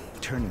him,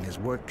 turning his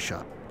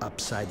workshop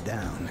upside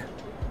down.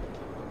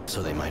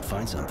 So they might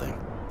find something.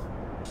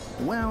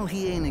 Well,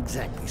 he ain't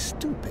exactly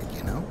stupid,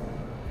 you know?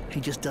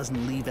 He just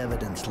doesn't leave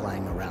evidence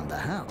lying around the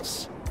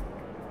house.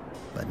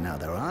 But now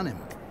they're on him.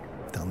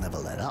 They'll never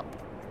let up.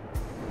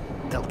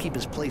 They'll keep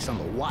his place on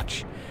the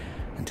watch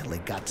until they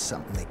got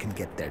something they can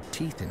get their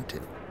teeth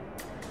into.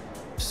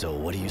 So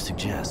what do you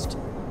suggest?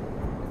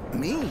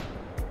 Me?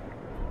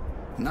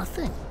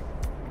 Nothing.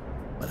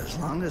 But as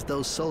long as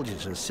those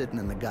soldiers are sitting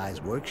in the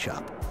guy's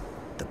workshop,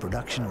 the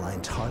production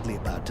line's hardly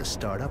about to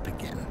start up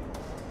again.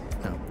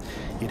 Now,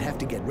 you'd have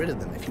to get rid of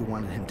them if you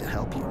wanted him to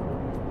help you.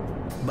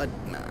 But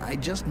I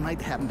just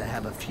might happen to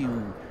have a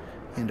few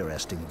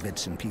interesting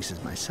bits and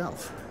pieces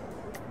myself.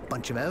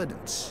 Bunch of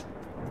evidence.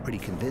 Pretty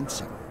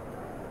convincing.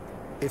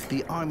 If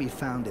the army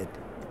found it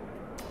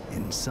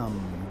in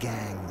some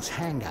gang's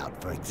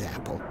hangout, for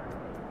example,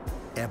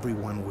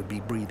 everyone would be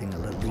breathing a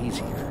little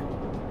easier.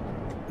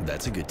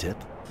 That's a good tip.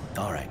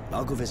 All right,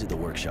 I'll go visit the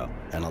workshop,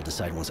 and I'll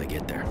decide once I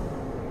get there.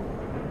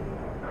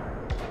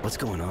 What's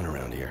going on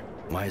around here?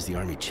 Why is the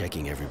army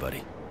checking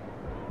everybody?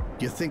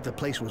 You think the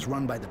place was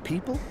run by the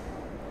people?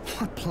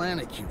 What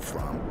planet you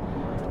from?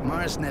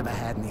 Mars never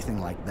had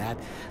anything like that,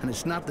 and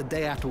it's not the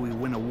day after we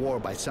win a war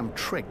by some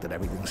trick that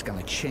everything's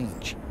gonna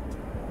change.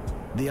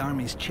 The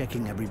army's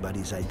checking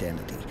everybody's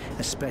identity,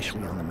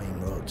 especially on the main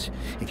roads.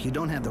 If you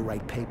don't have the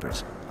right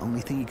papers,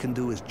 only thing you can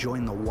do is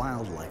join the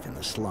wildlife in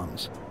the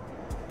slums.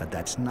 But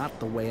that's not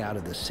the way out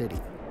of the city.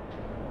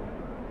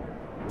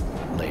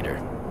 Later.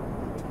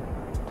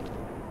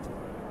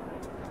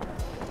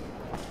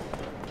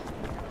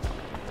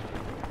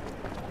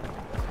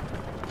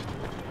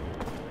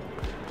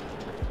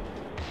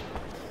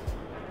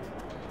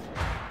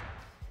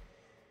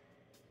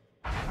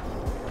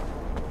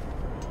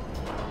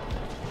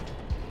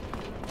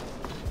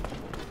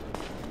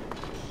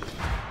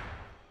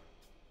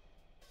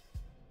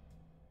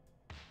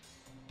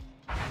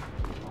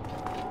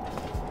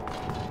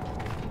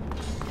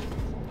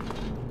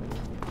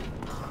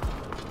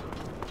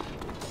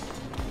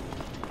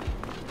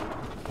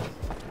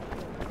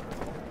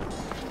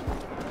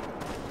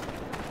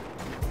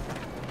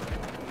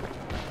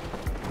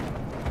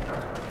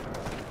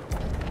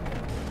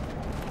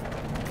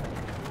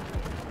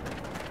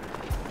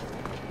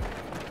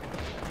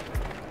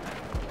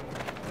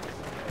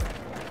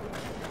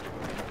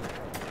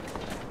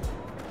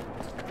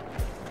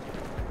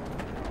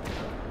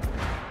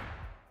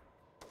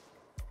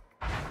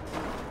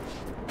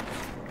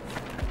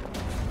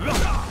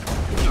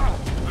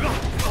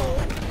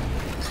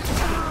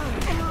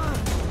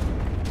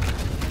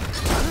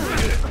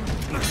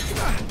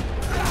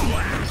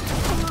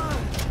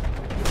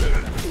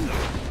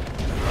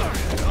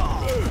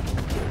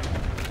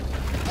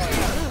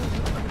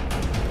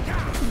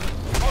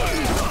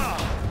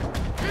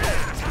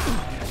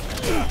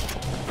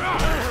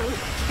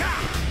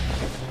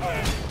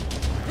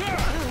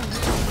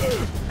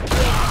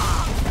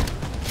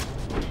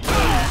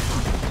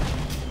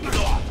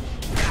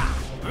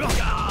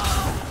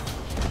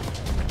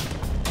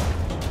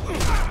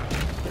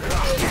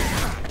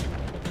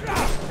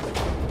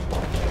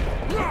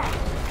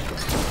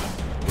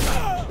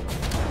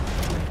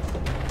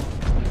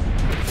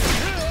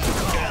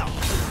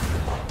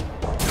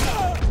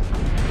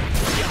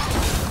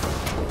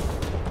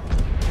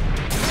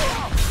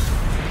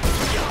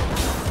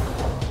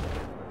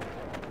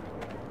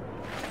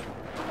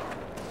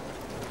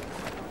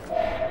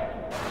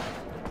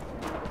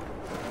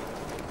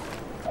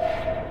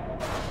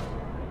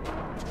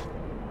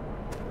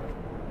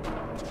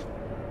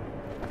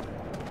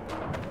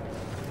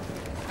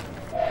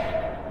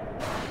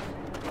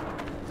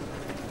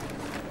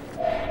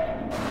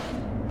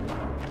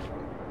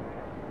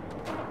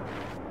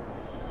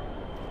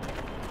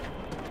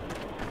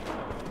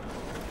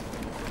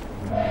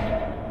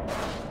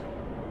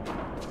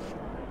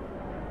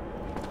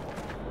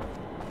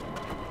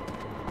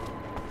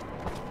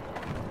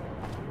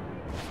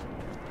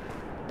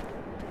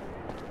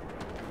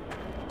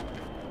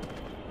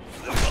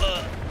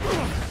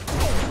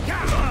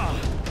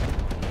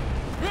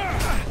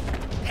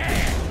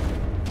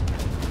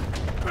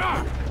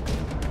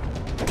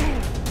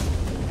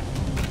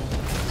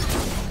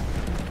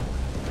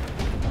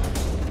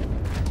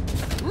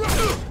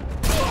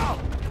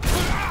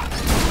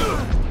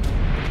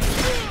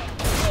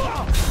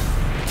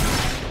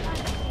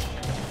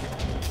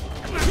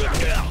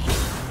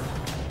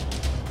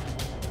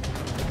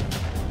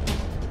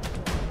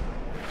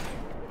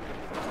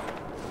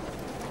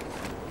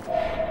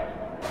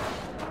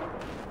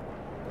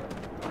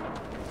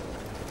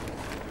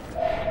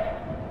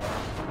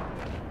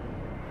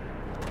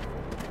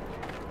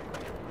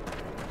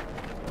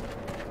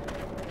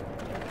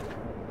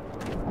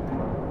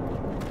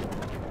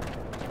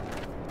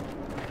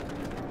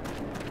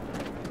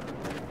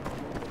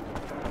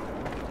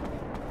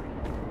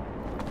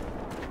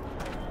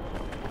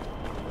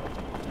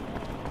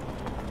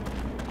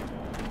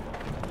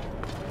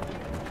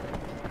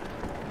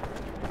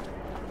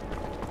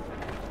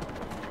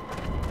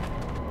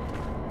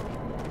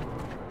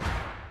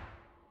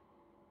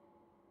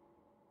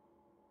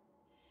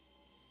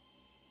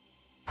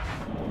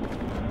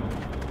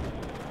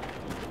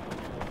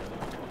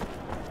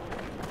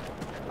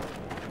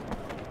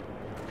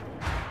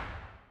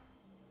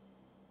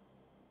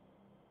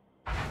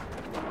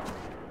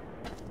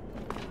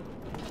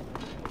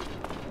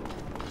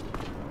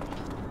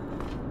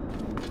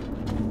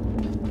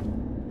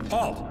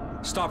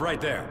 Stop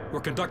right there. We're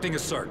conducting a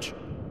search.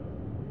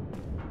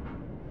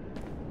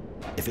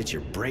 If it's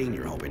your brain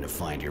you're hoping to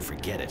find here,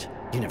 forget it.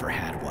 You never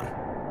had one.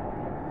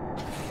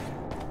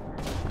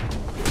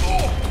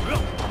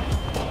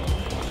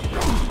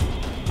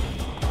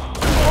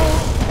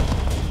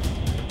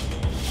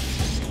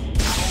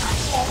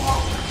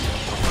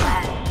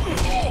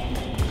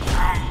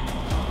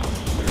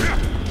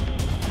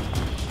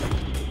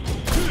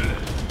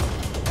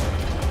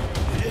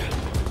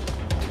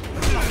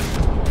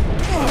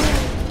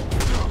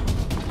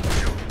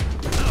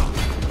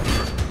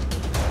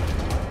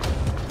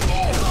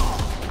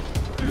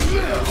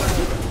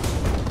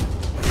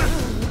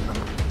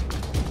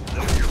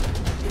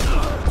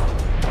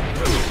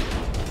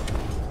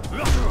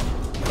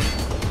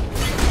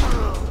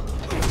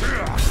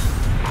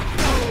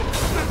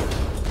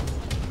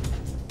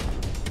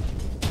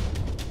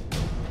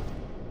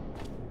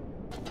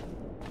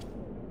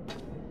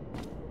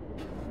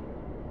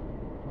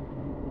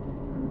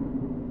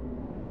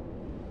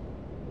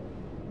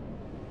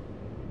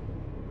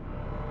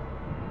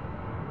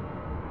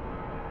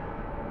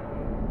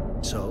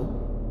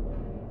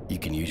 So? You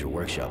can use your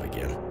workshop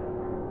again.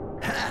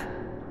 Ha!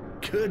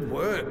 Good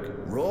work,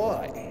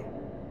 Roy.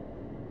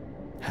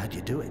 How'd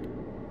you do it?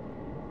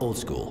 Old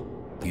school.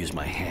 Use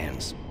my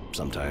hands.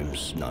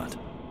 Sometimes not.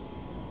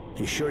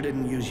 You sure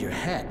didn't use your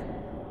head.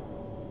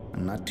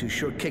 I'm not too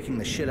sure kicking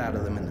the shit out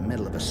of them in the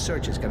middle of a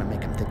search is gonna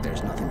make them think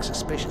there's nothing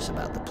suspicious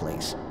about the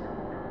place.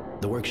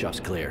 The workshop's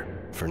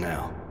clear. For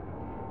now.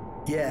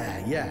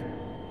 Yeah.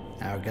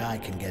 Our guy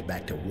can get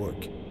back to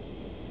work.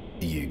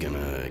 You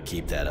gonna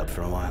keep that up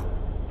for a while?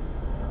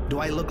 Do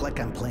I look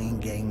like I'm playing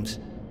games?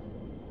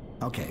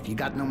 Okay, if you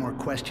got no more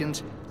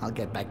questions, I'll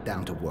get back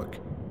down to work.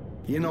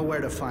 You know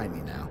where to find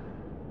me now.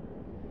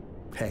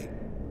 Hey,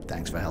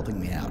 thanks for helping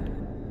me out.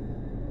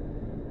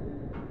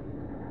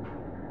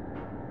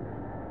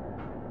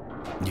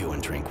 You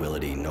and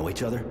Tranquility know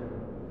each other?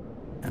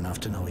 Enough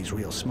to know he's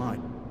real smart.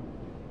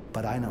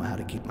 But I know how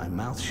to keep my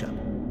mouth shut.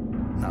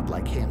 Not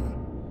like him.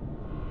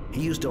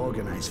 He used to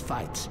organize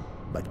fights,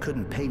 but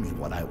couldn't pay me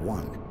what I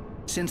want.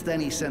 Since then,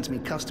 he sends me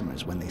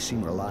customers when they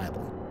seem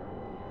reliable.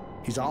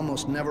 He's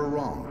almost never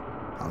wrong.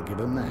 I'll give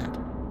him that.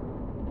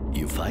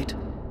 You fight?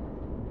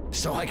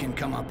 So I can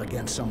come up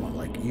against someone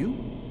like you?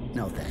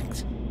 No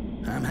thanks.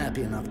 I'm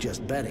happy enough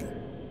just betting.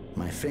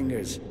 My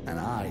fingers and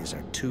eyes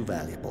are too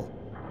valuable.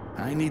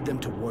 I need them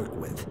to work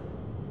with.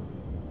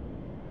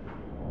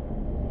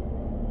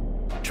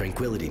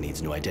 Tranquility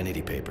needs new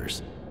identity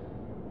papers.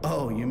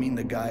 Oh, you mean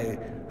the guy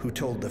who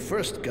told the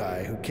first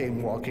guy who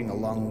came walking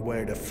along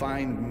where to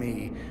find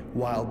me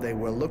while they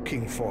were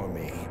looking for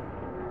me?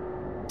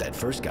 That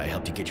first guy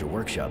helped you get your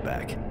workshop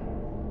back.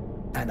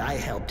 And I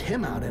helped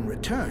him out in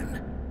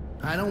return.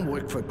 I don't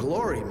work for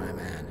glory, my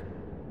man.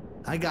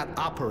 I got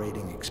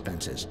operating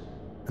expenses,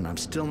 and I'm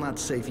still not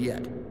safe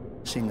yet,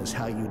 seeing as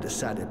how you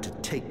decided to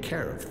take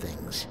care of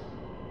things.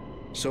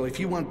 So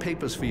if you want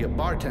papers for your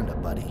bartender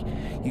buddy,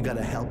 you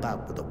gotta help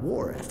out with the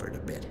war effort a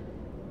bit.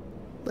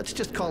 Let's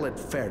just call it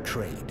fair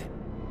trade.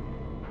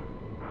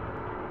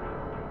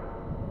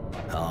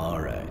 All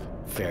right.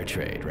 Fair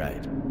trade,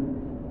 right?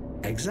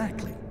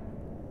 Exactly.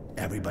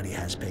 Everybody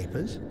has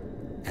papers,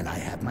 and I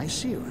have my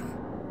serum.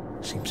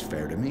 Seems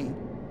fair to me.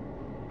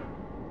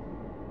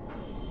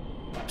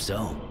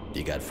 So,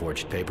 you got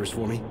forged papers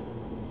for me?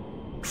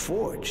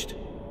 Forged?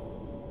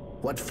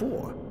 What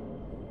for?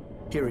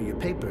 Here are your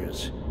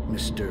papers,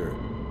 Mr.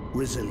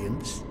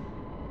 Resilience.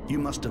 You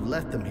must have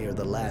left them here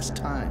the last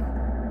time.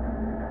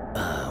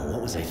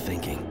 What was I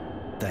thinking?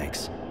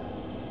 Thanks.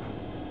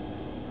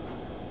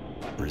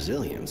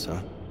 Resilience,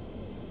 huh?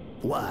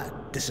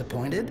 What,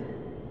 disappointed?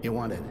 You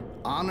wanted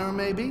honor,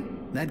 maybe?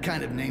 That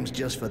kind of name's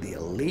just for the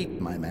elite,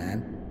 my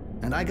man.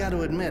 And I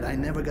gotta admit, I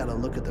never got a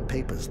look at the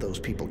papers those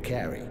people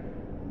carry.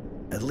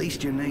 At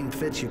least your name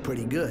fits you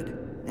pretty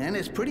good. And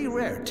it's pretty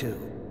rare, too.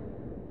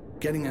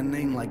 Getting a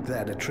name like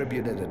that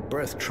attributed at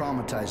birth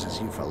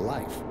traumatizes you for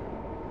life.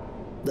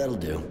 That'll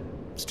do.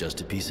 It's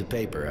just a piece of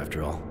paper,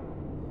 after all.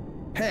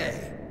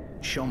 Hey,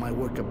 show my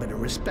work a bit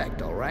of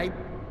respect, all right?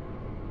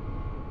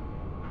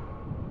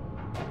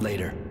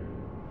 Later.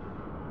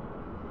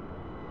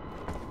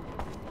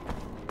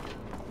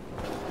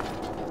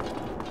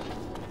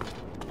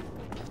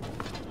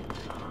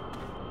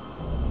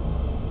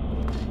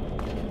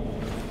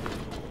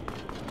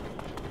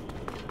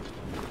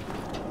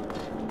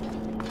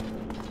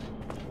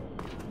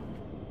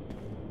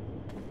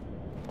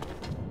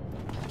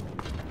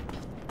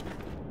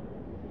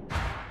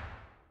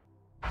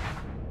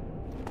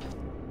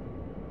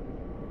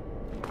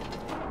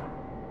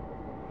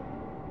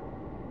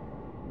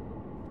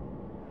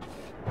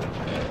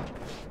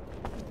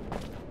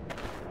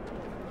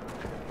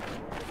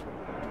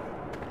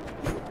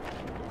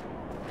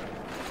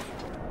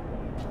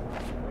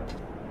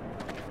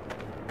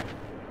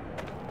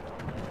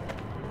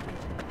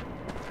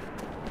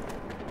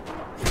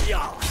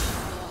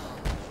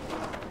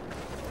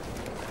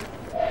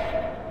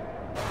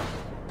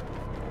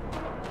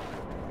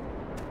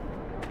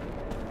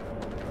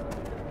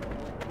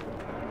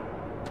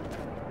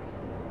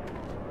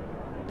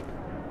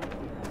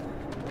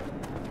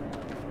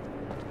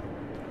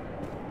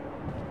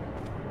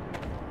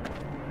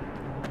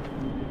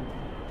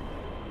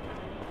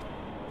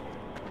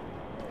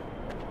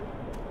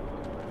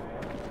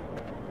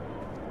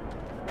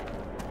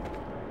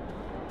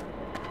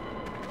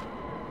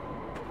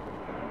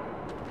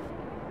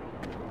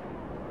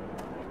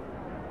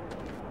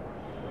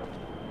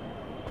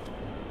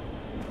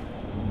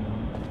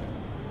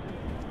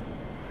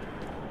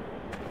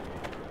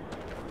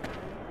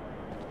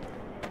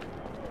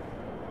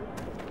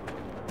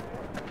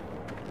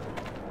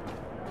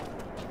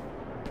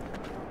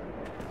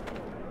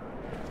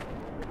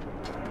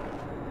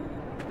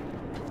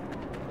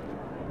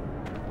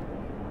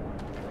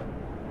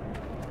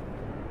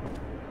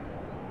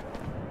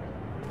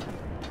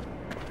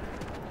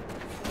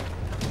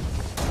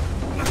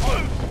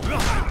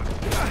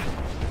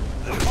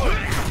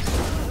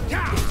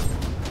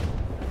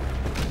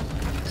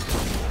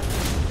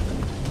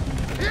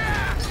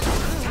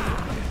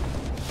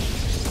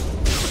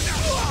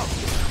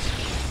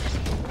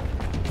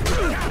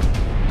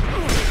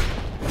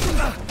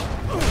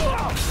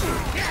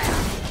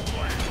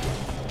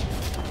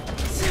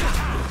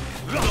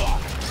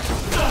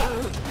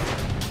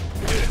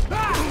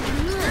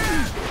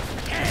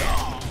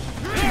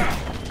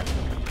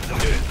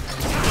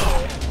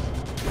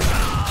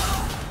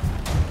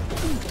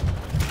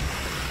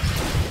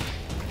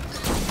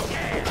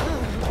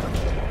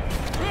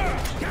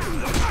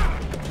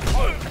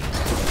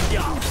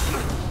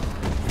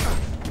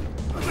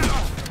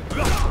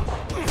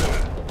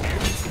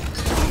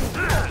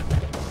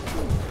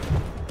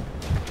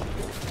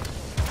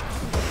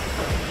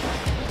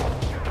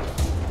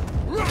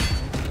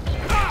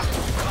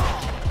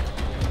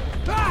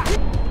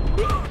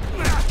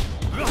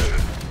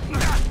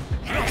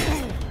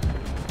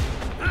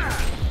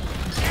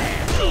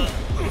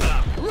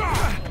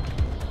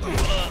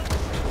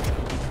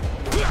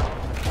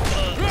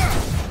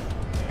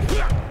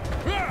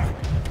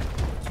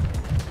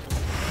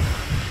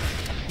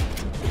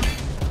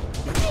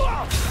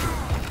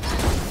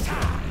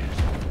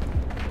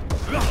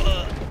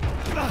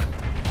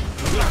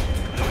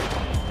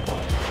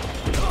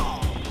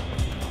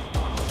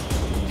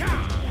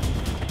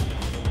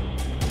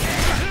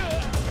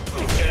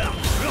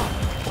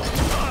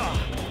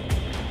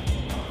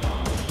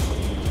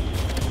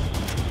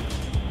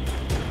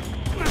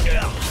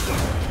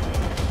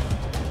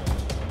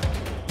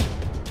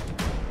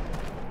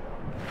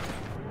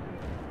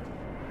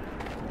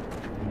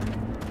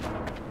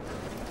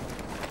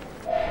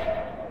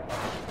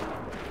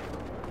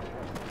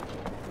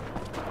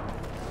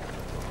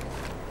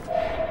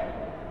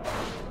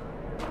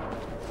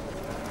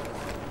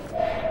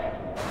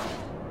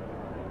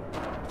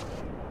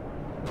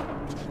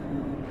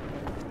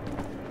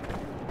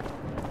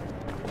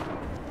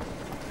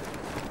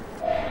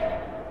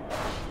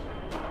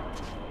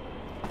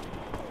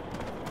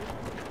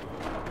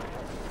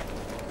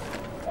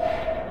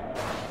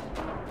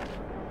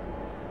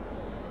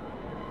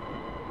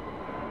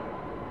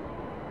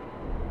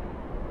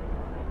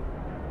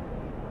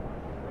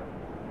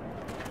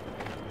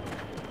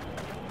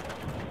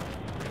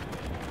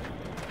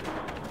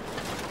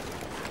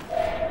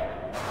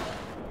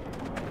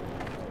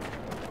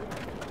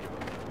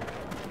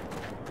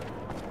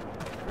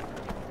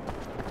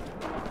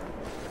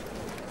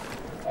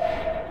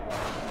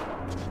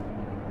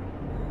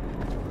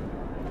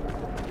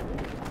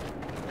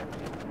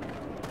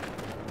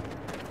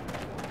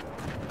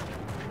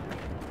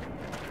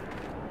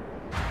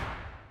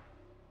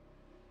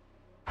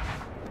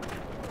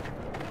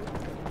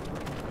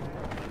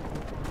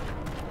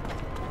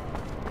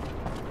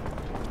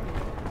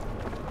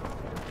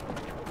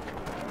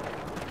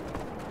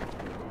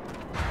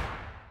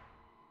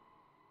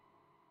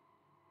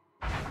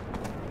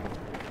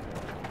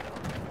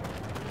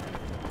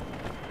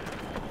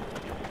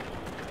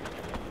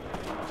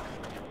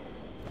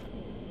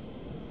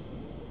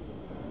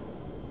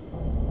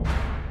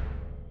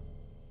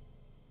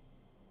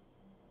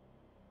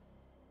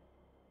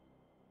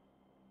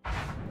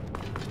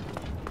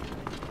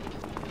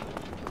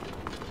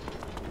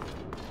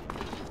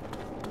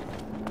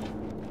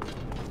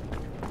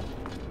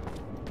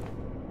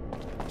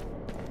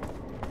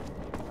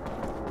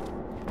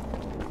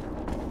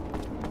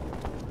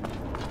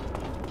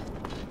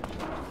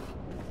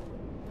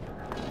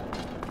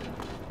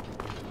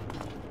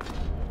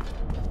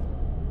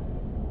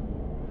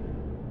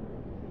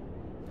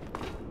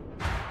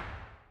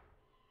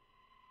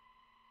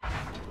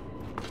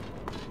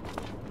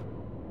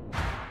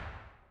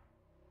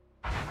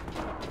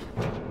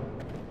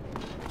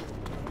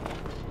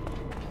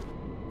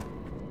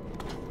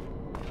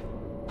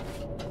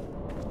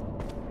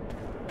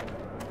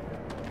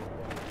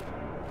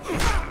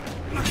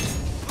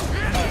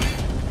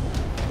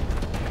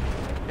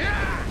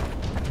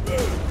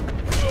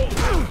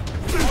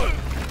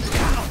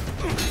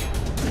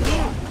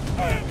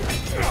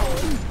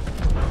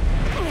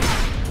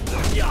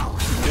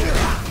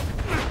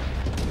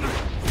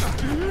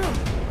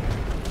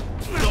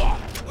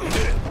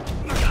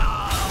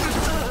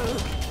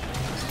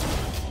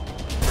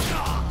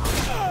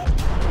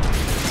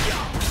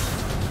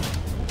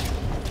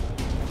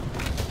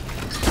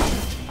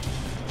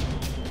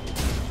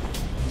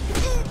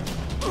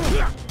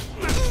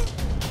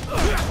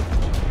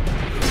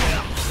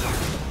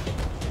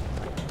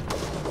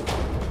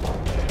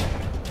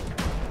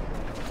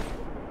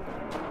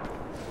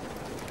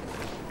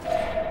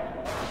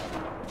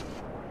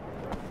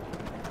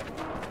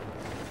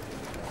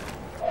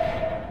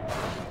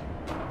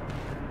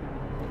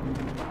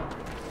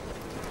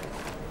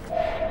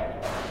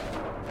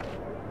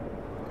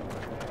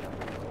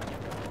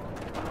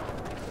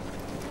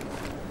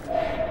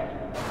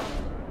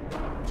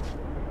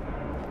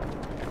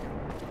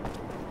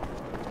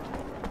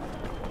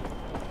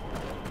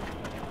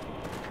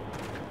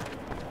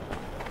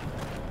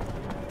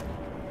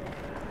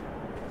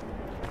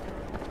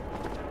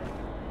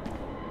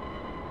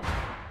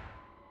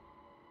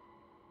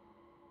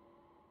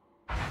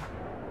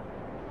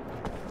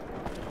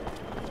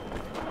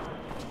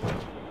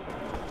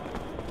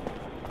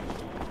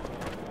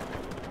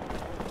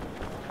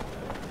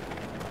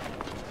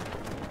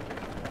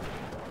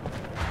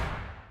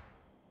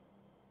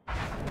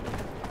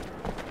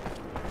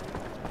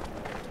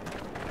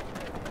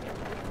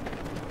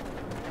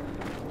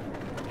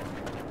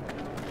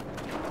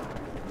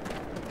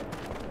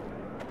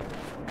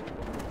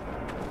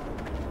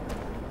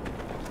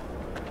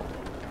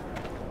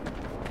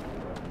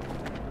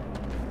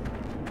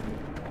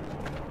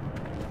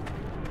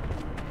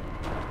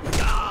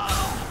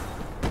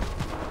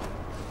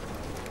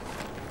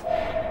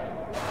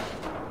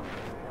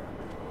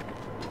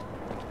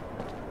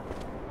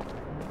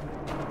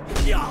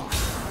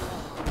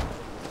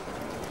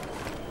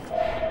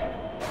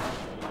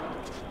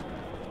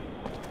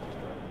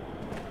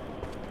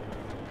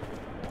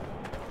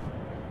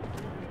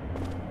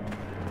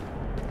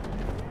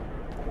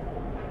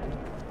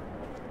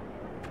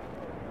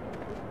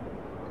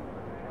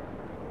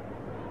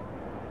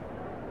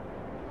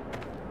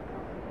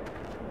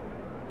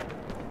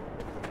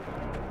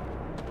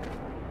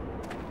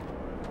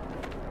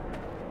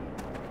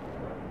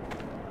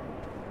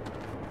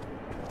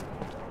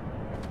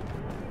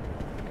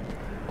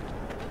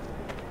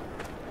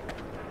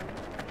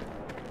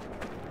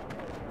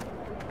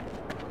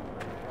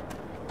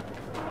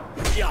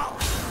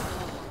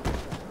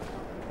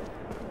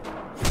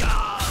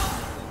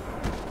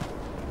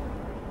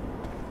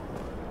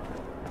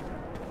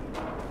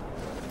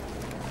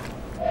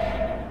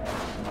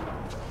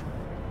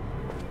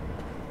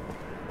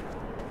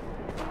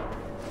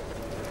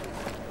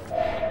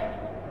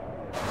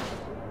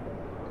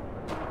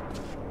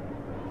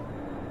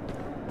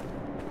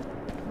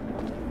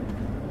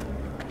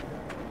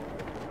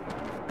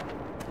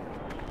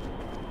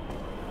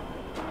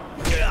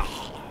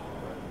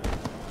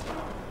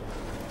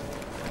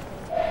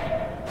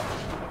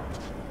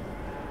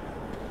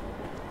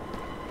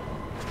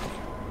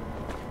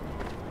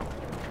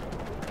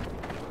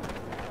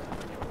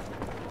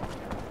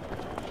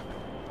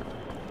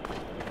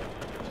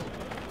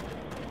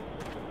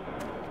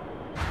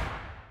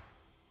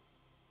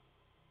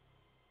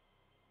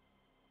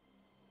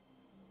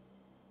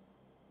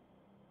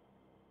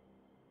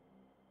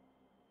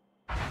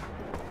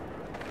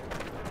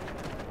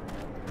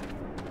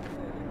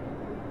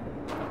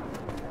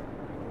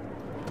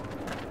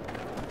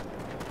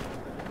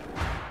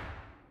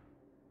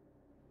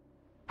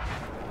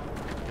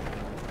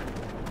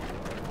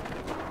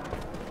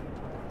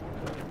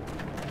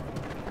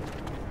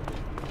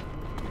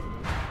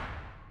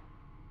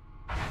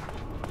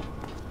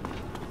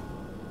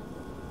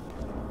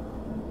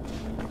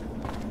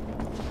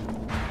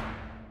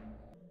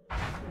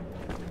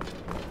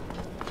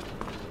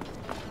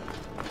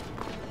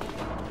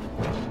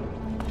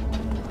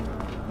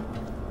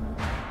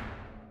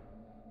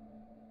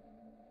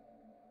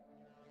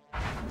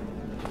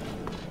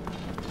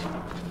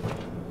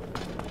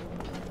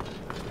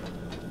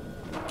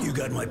 You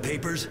got my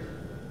papers?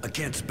 I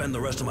can't spend the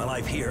rest of my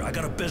life here. I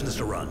got a business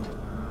to run.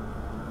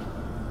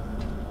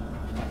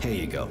 Here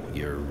you go.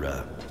 Your,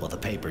 well, the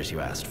papers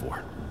you asked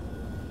for.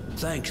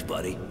 Thanks,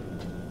 buddy.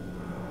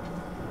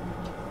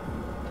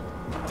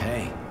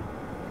 Hey.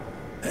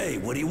 Hey,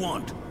 what do you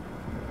want?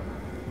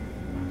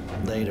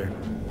 Later.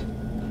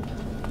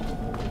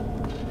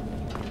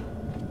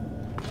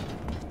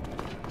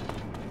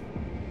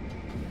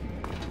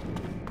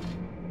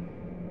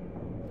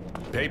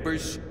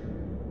 Papers?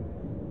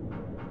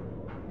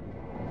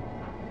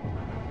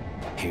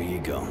 Here you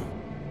go.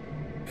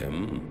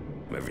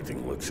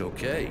 Everything looks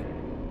okay.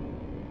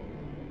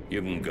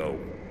 You can go.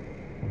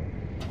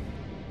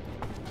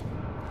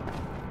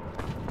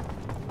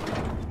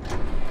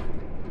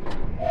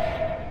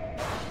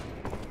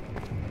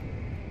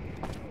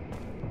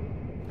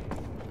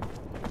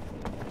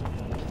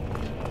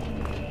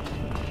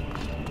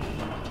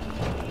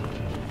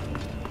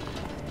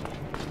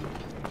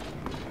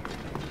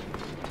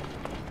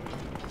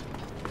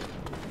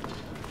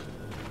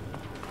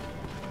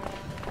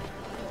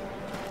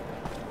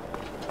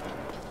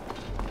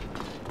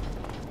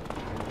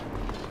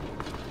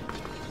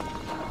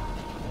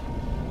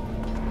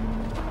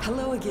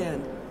 Hello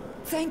again.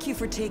 Thank you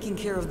for taking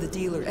care of the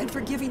dealer and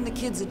for giving the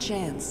kids a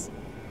chance.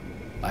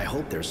 I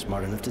hope they're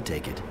smart enough to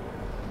take it.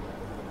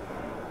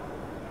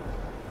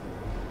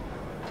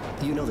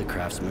 You know the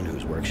craftsman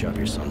whose workshop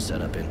your son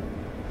set up in?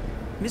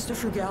 Mr.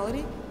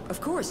 Frugality?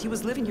 Of course, he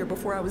was living here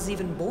before I was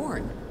even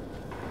born.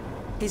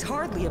 He's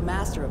hardly a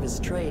master of his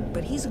trade,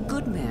 but he's a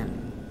good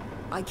man.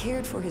 I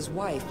cared for his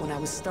wife when I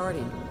was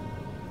starting.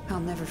 I'll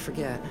never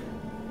forget.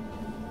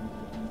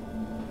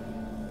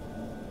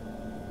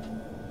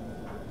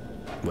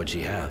 What'd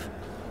she have?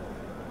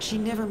 She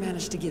never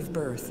managed to give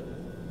birth.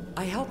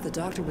 I helped the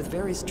doctor with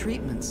various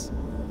treatments.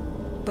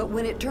 But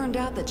when it turned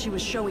out that she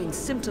was showing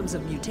symptoms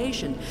of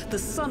mutation, the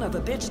son of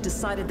a bitch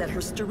decided that her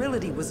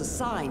sterility was a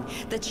sign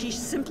that she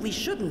simply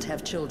shouldn't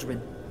have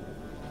children.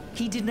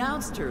 He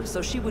denounced her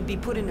so she would be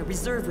put in a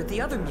reserve with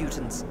the other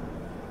mutants.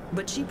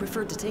 But she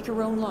preferred to take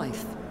her own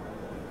life.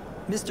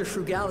 Mr.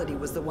 Frugality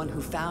was the one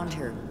who found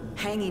her,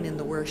 hanging in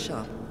the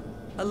workshop.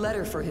 A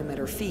letter for him at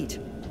her feet.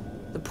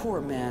 The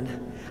poor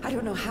man. I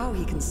don't know how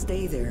he can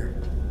stay there.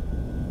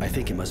 I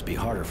think it must be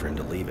harder for him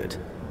to leave it.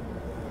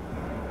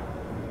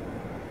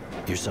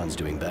 Your son's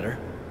doing better?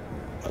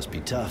 Must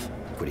be tough,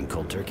 quitting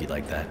cold turkey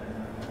like that.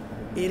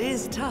 It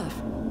is tough,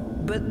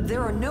 but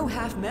there are no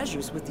half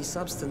measures with these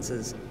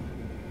substances.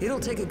 It'll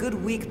take a good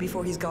week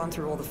before he's gone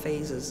through all the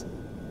phases.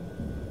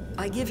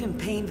 I give him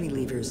pain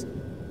relievers,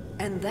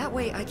 and that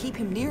way I keep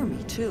him near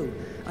me, too,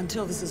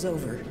 until this is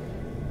over.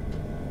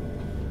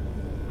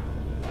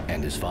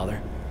 And his father?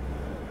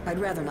 I'd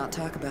rather not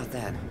talk about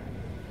that.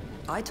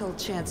 I told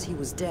Chance he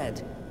was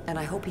dead, and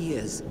I hope he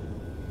is.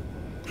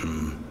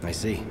 I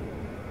see.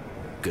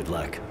 Good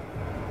luck.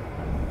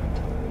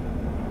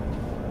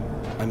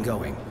 I'm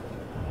going.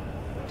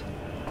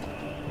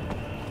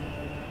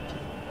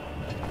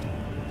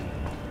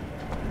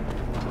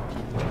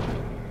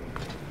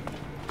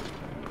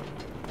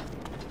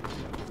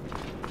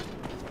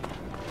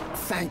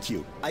 Thank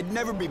you. I'd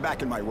never be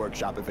back in my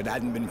workshop if it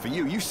hadn't been for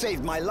you. You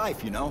saved my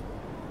life, you know?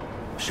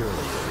 Surely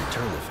you'll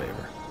return the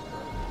favor.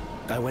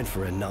 I went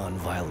for a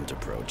non-violent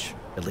approach.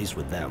 At least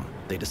with them.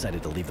 They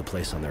decided to leave the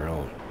place on their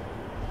own.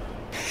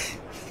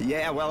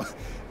 Yeah, well,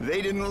 they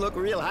didn't look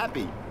real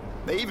happy.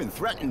 They even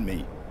threatened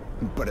me.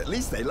 But at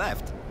least they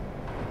left.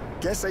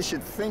 Guess I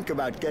should think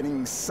about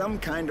getting some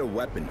kind of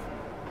weapon.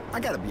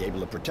 I gotta be able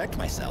to protect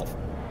myself.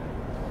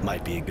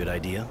 Might be a good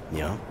idea, you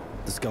know?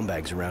 The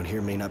scumbags around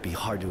here may not be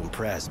hard to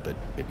impress, but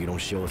if you don't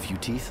show a few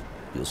teeth,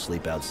 you'll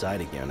sleep outside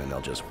again and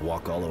they'll just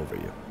walk all over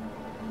you.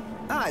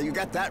 Ah, you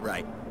got that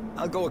right.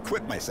 I'll go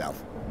equip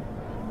myself.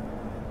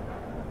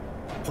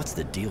 What's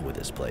the deal with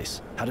this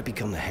place? How'd it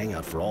become the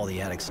hangout for all the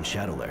addicts in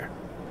Shadowlair?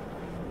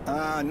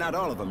 Not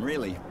all of them,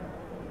 really.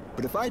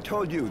 But if I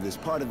told you this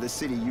part of the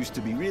city used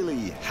to be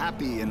really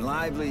happy and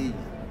lively,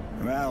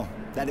 well,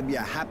 that'd be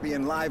a happy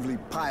and lively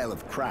pile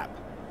of crap.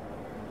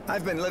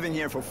 I've been living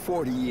here for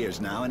 40 years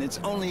now, and it's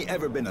only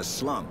ever been a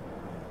slum.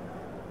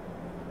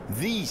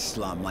 The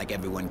slum, like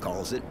everyone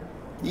calls it,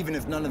 even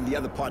if none of the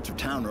other parts of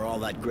town are all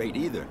that great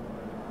either.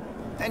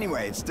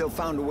 Anyway, it still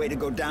found a way to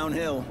go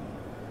downhill.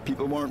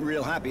 People weren't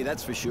real happy,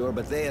 that's for sure,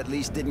 but they at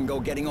least didn't go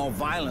getting all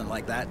violent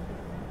like that.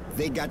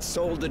 They got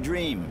sold a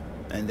dream,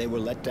 and they were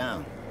let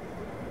down.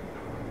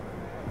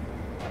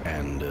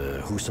 And,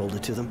 who sold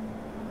it to them?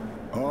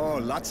 Oh,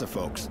 lots of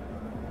folks.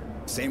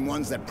 Same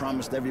ones that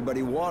promised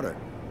everybody water,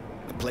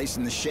 a place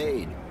in the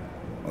shade,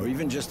 or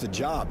even just a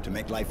job to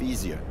make life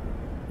easier.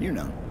 You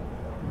know.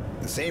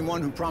 The same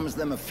one who promised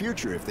them a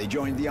future if they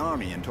joined the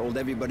army and told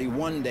everybody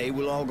one day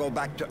we'll all go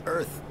back to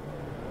Earth.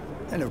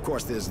 And of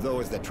course there's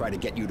those that try to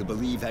get you to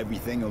believe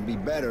everything will be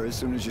better as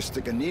soon as you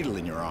stick a needle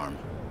in your arm.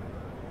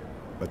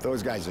 But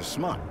those guys are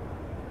smart.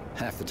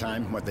 Half the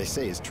time, what they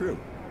say is true.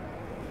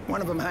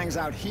 One of them hangs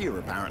out here,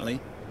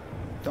 apparently.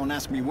 Don't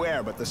ask me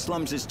where, but the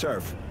slum's his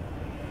turf.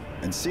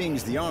 And seeing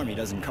as the army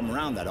doesn't come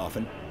around that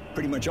often,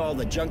 pretty much all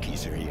the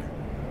junkies are here.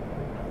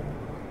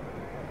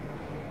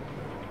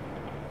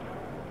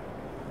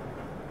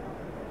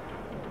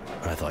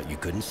 I thought you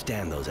couldn't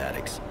stand those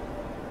addicts.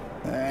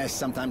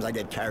 Sometimes I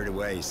get carried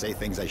away, say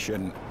things I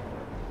shouldn't.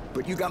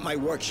 But you got my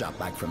workshop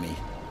back for me,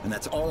 and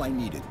that's all I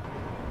needed.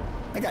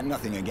 I got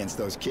nothing against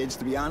those kids,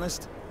 to be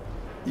honest.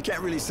 You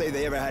can't really say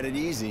they ever had it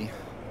easy.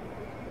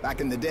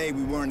 Back in the day,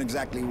 we weren't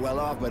exactly well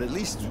off, but at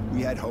least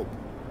we had hope.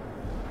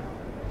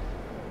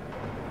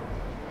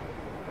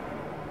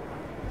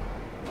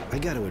 I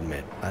gotta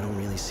admit, I don't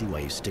really see why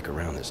you stick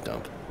around this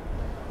dump.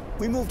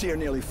 We moved here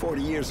nearly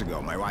 40 years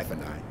ago, my wife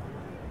and I.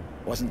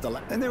 Wasn't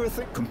the and there were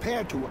things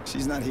compared to what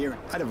she's not here.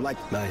 I'd have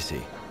liked. I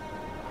see.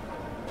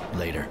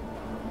 Later.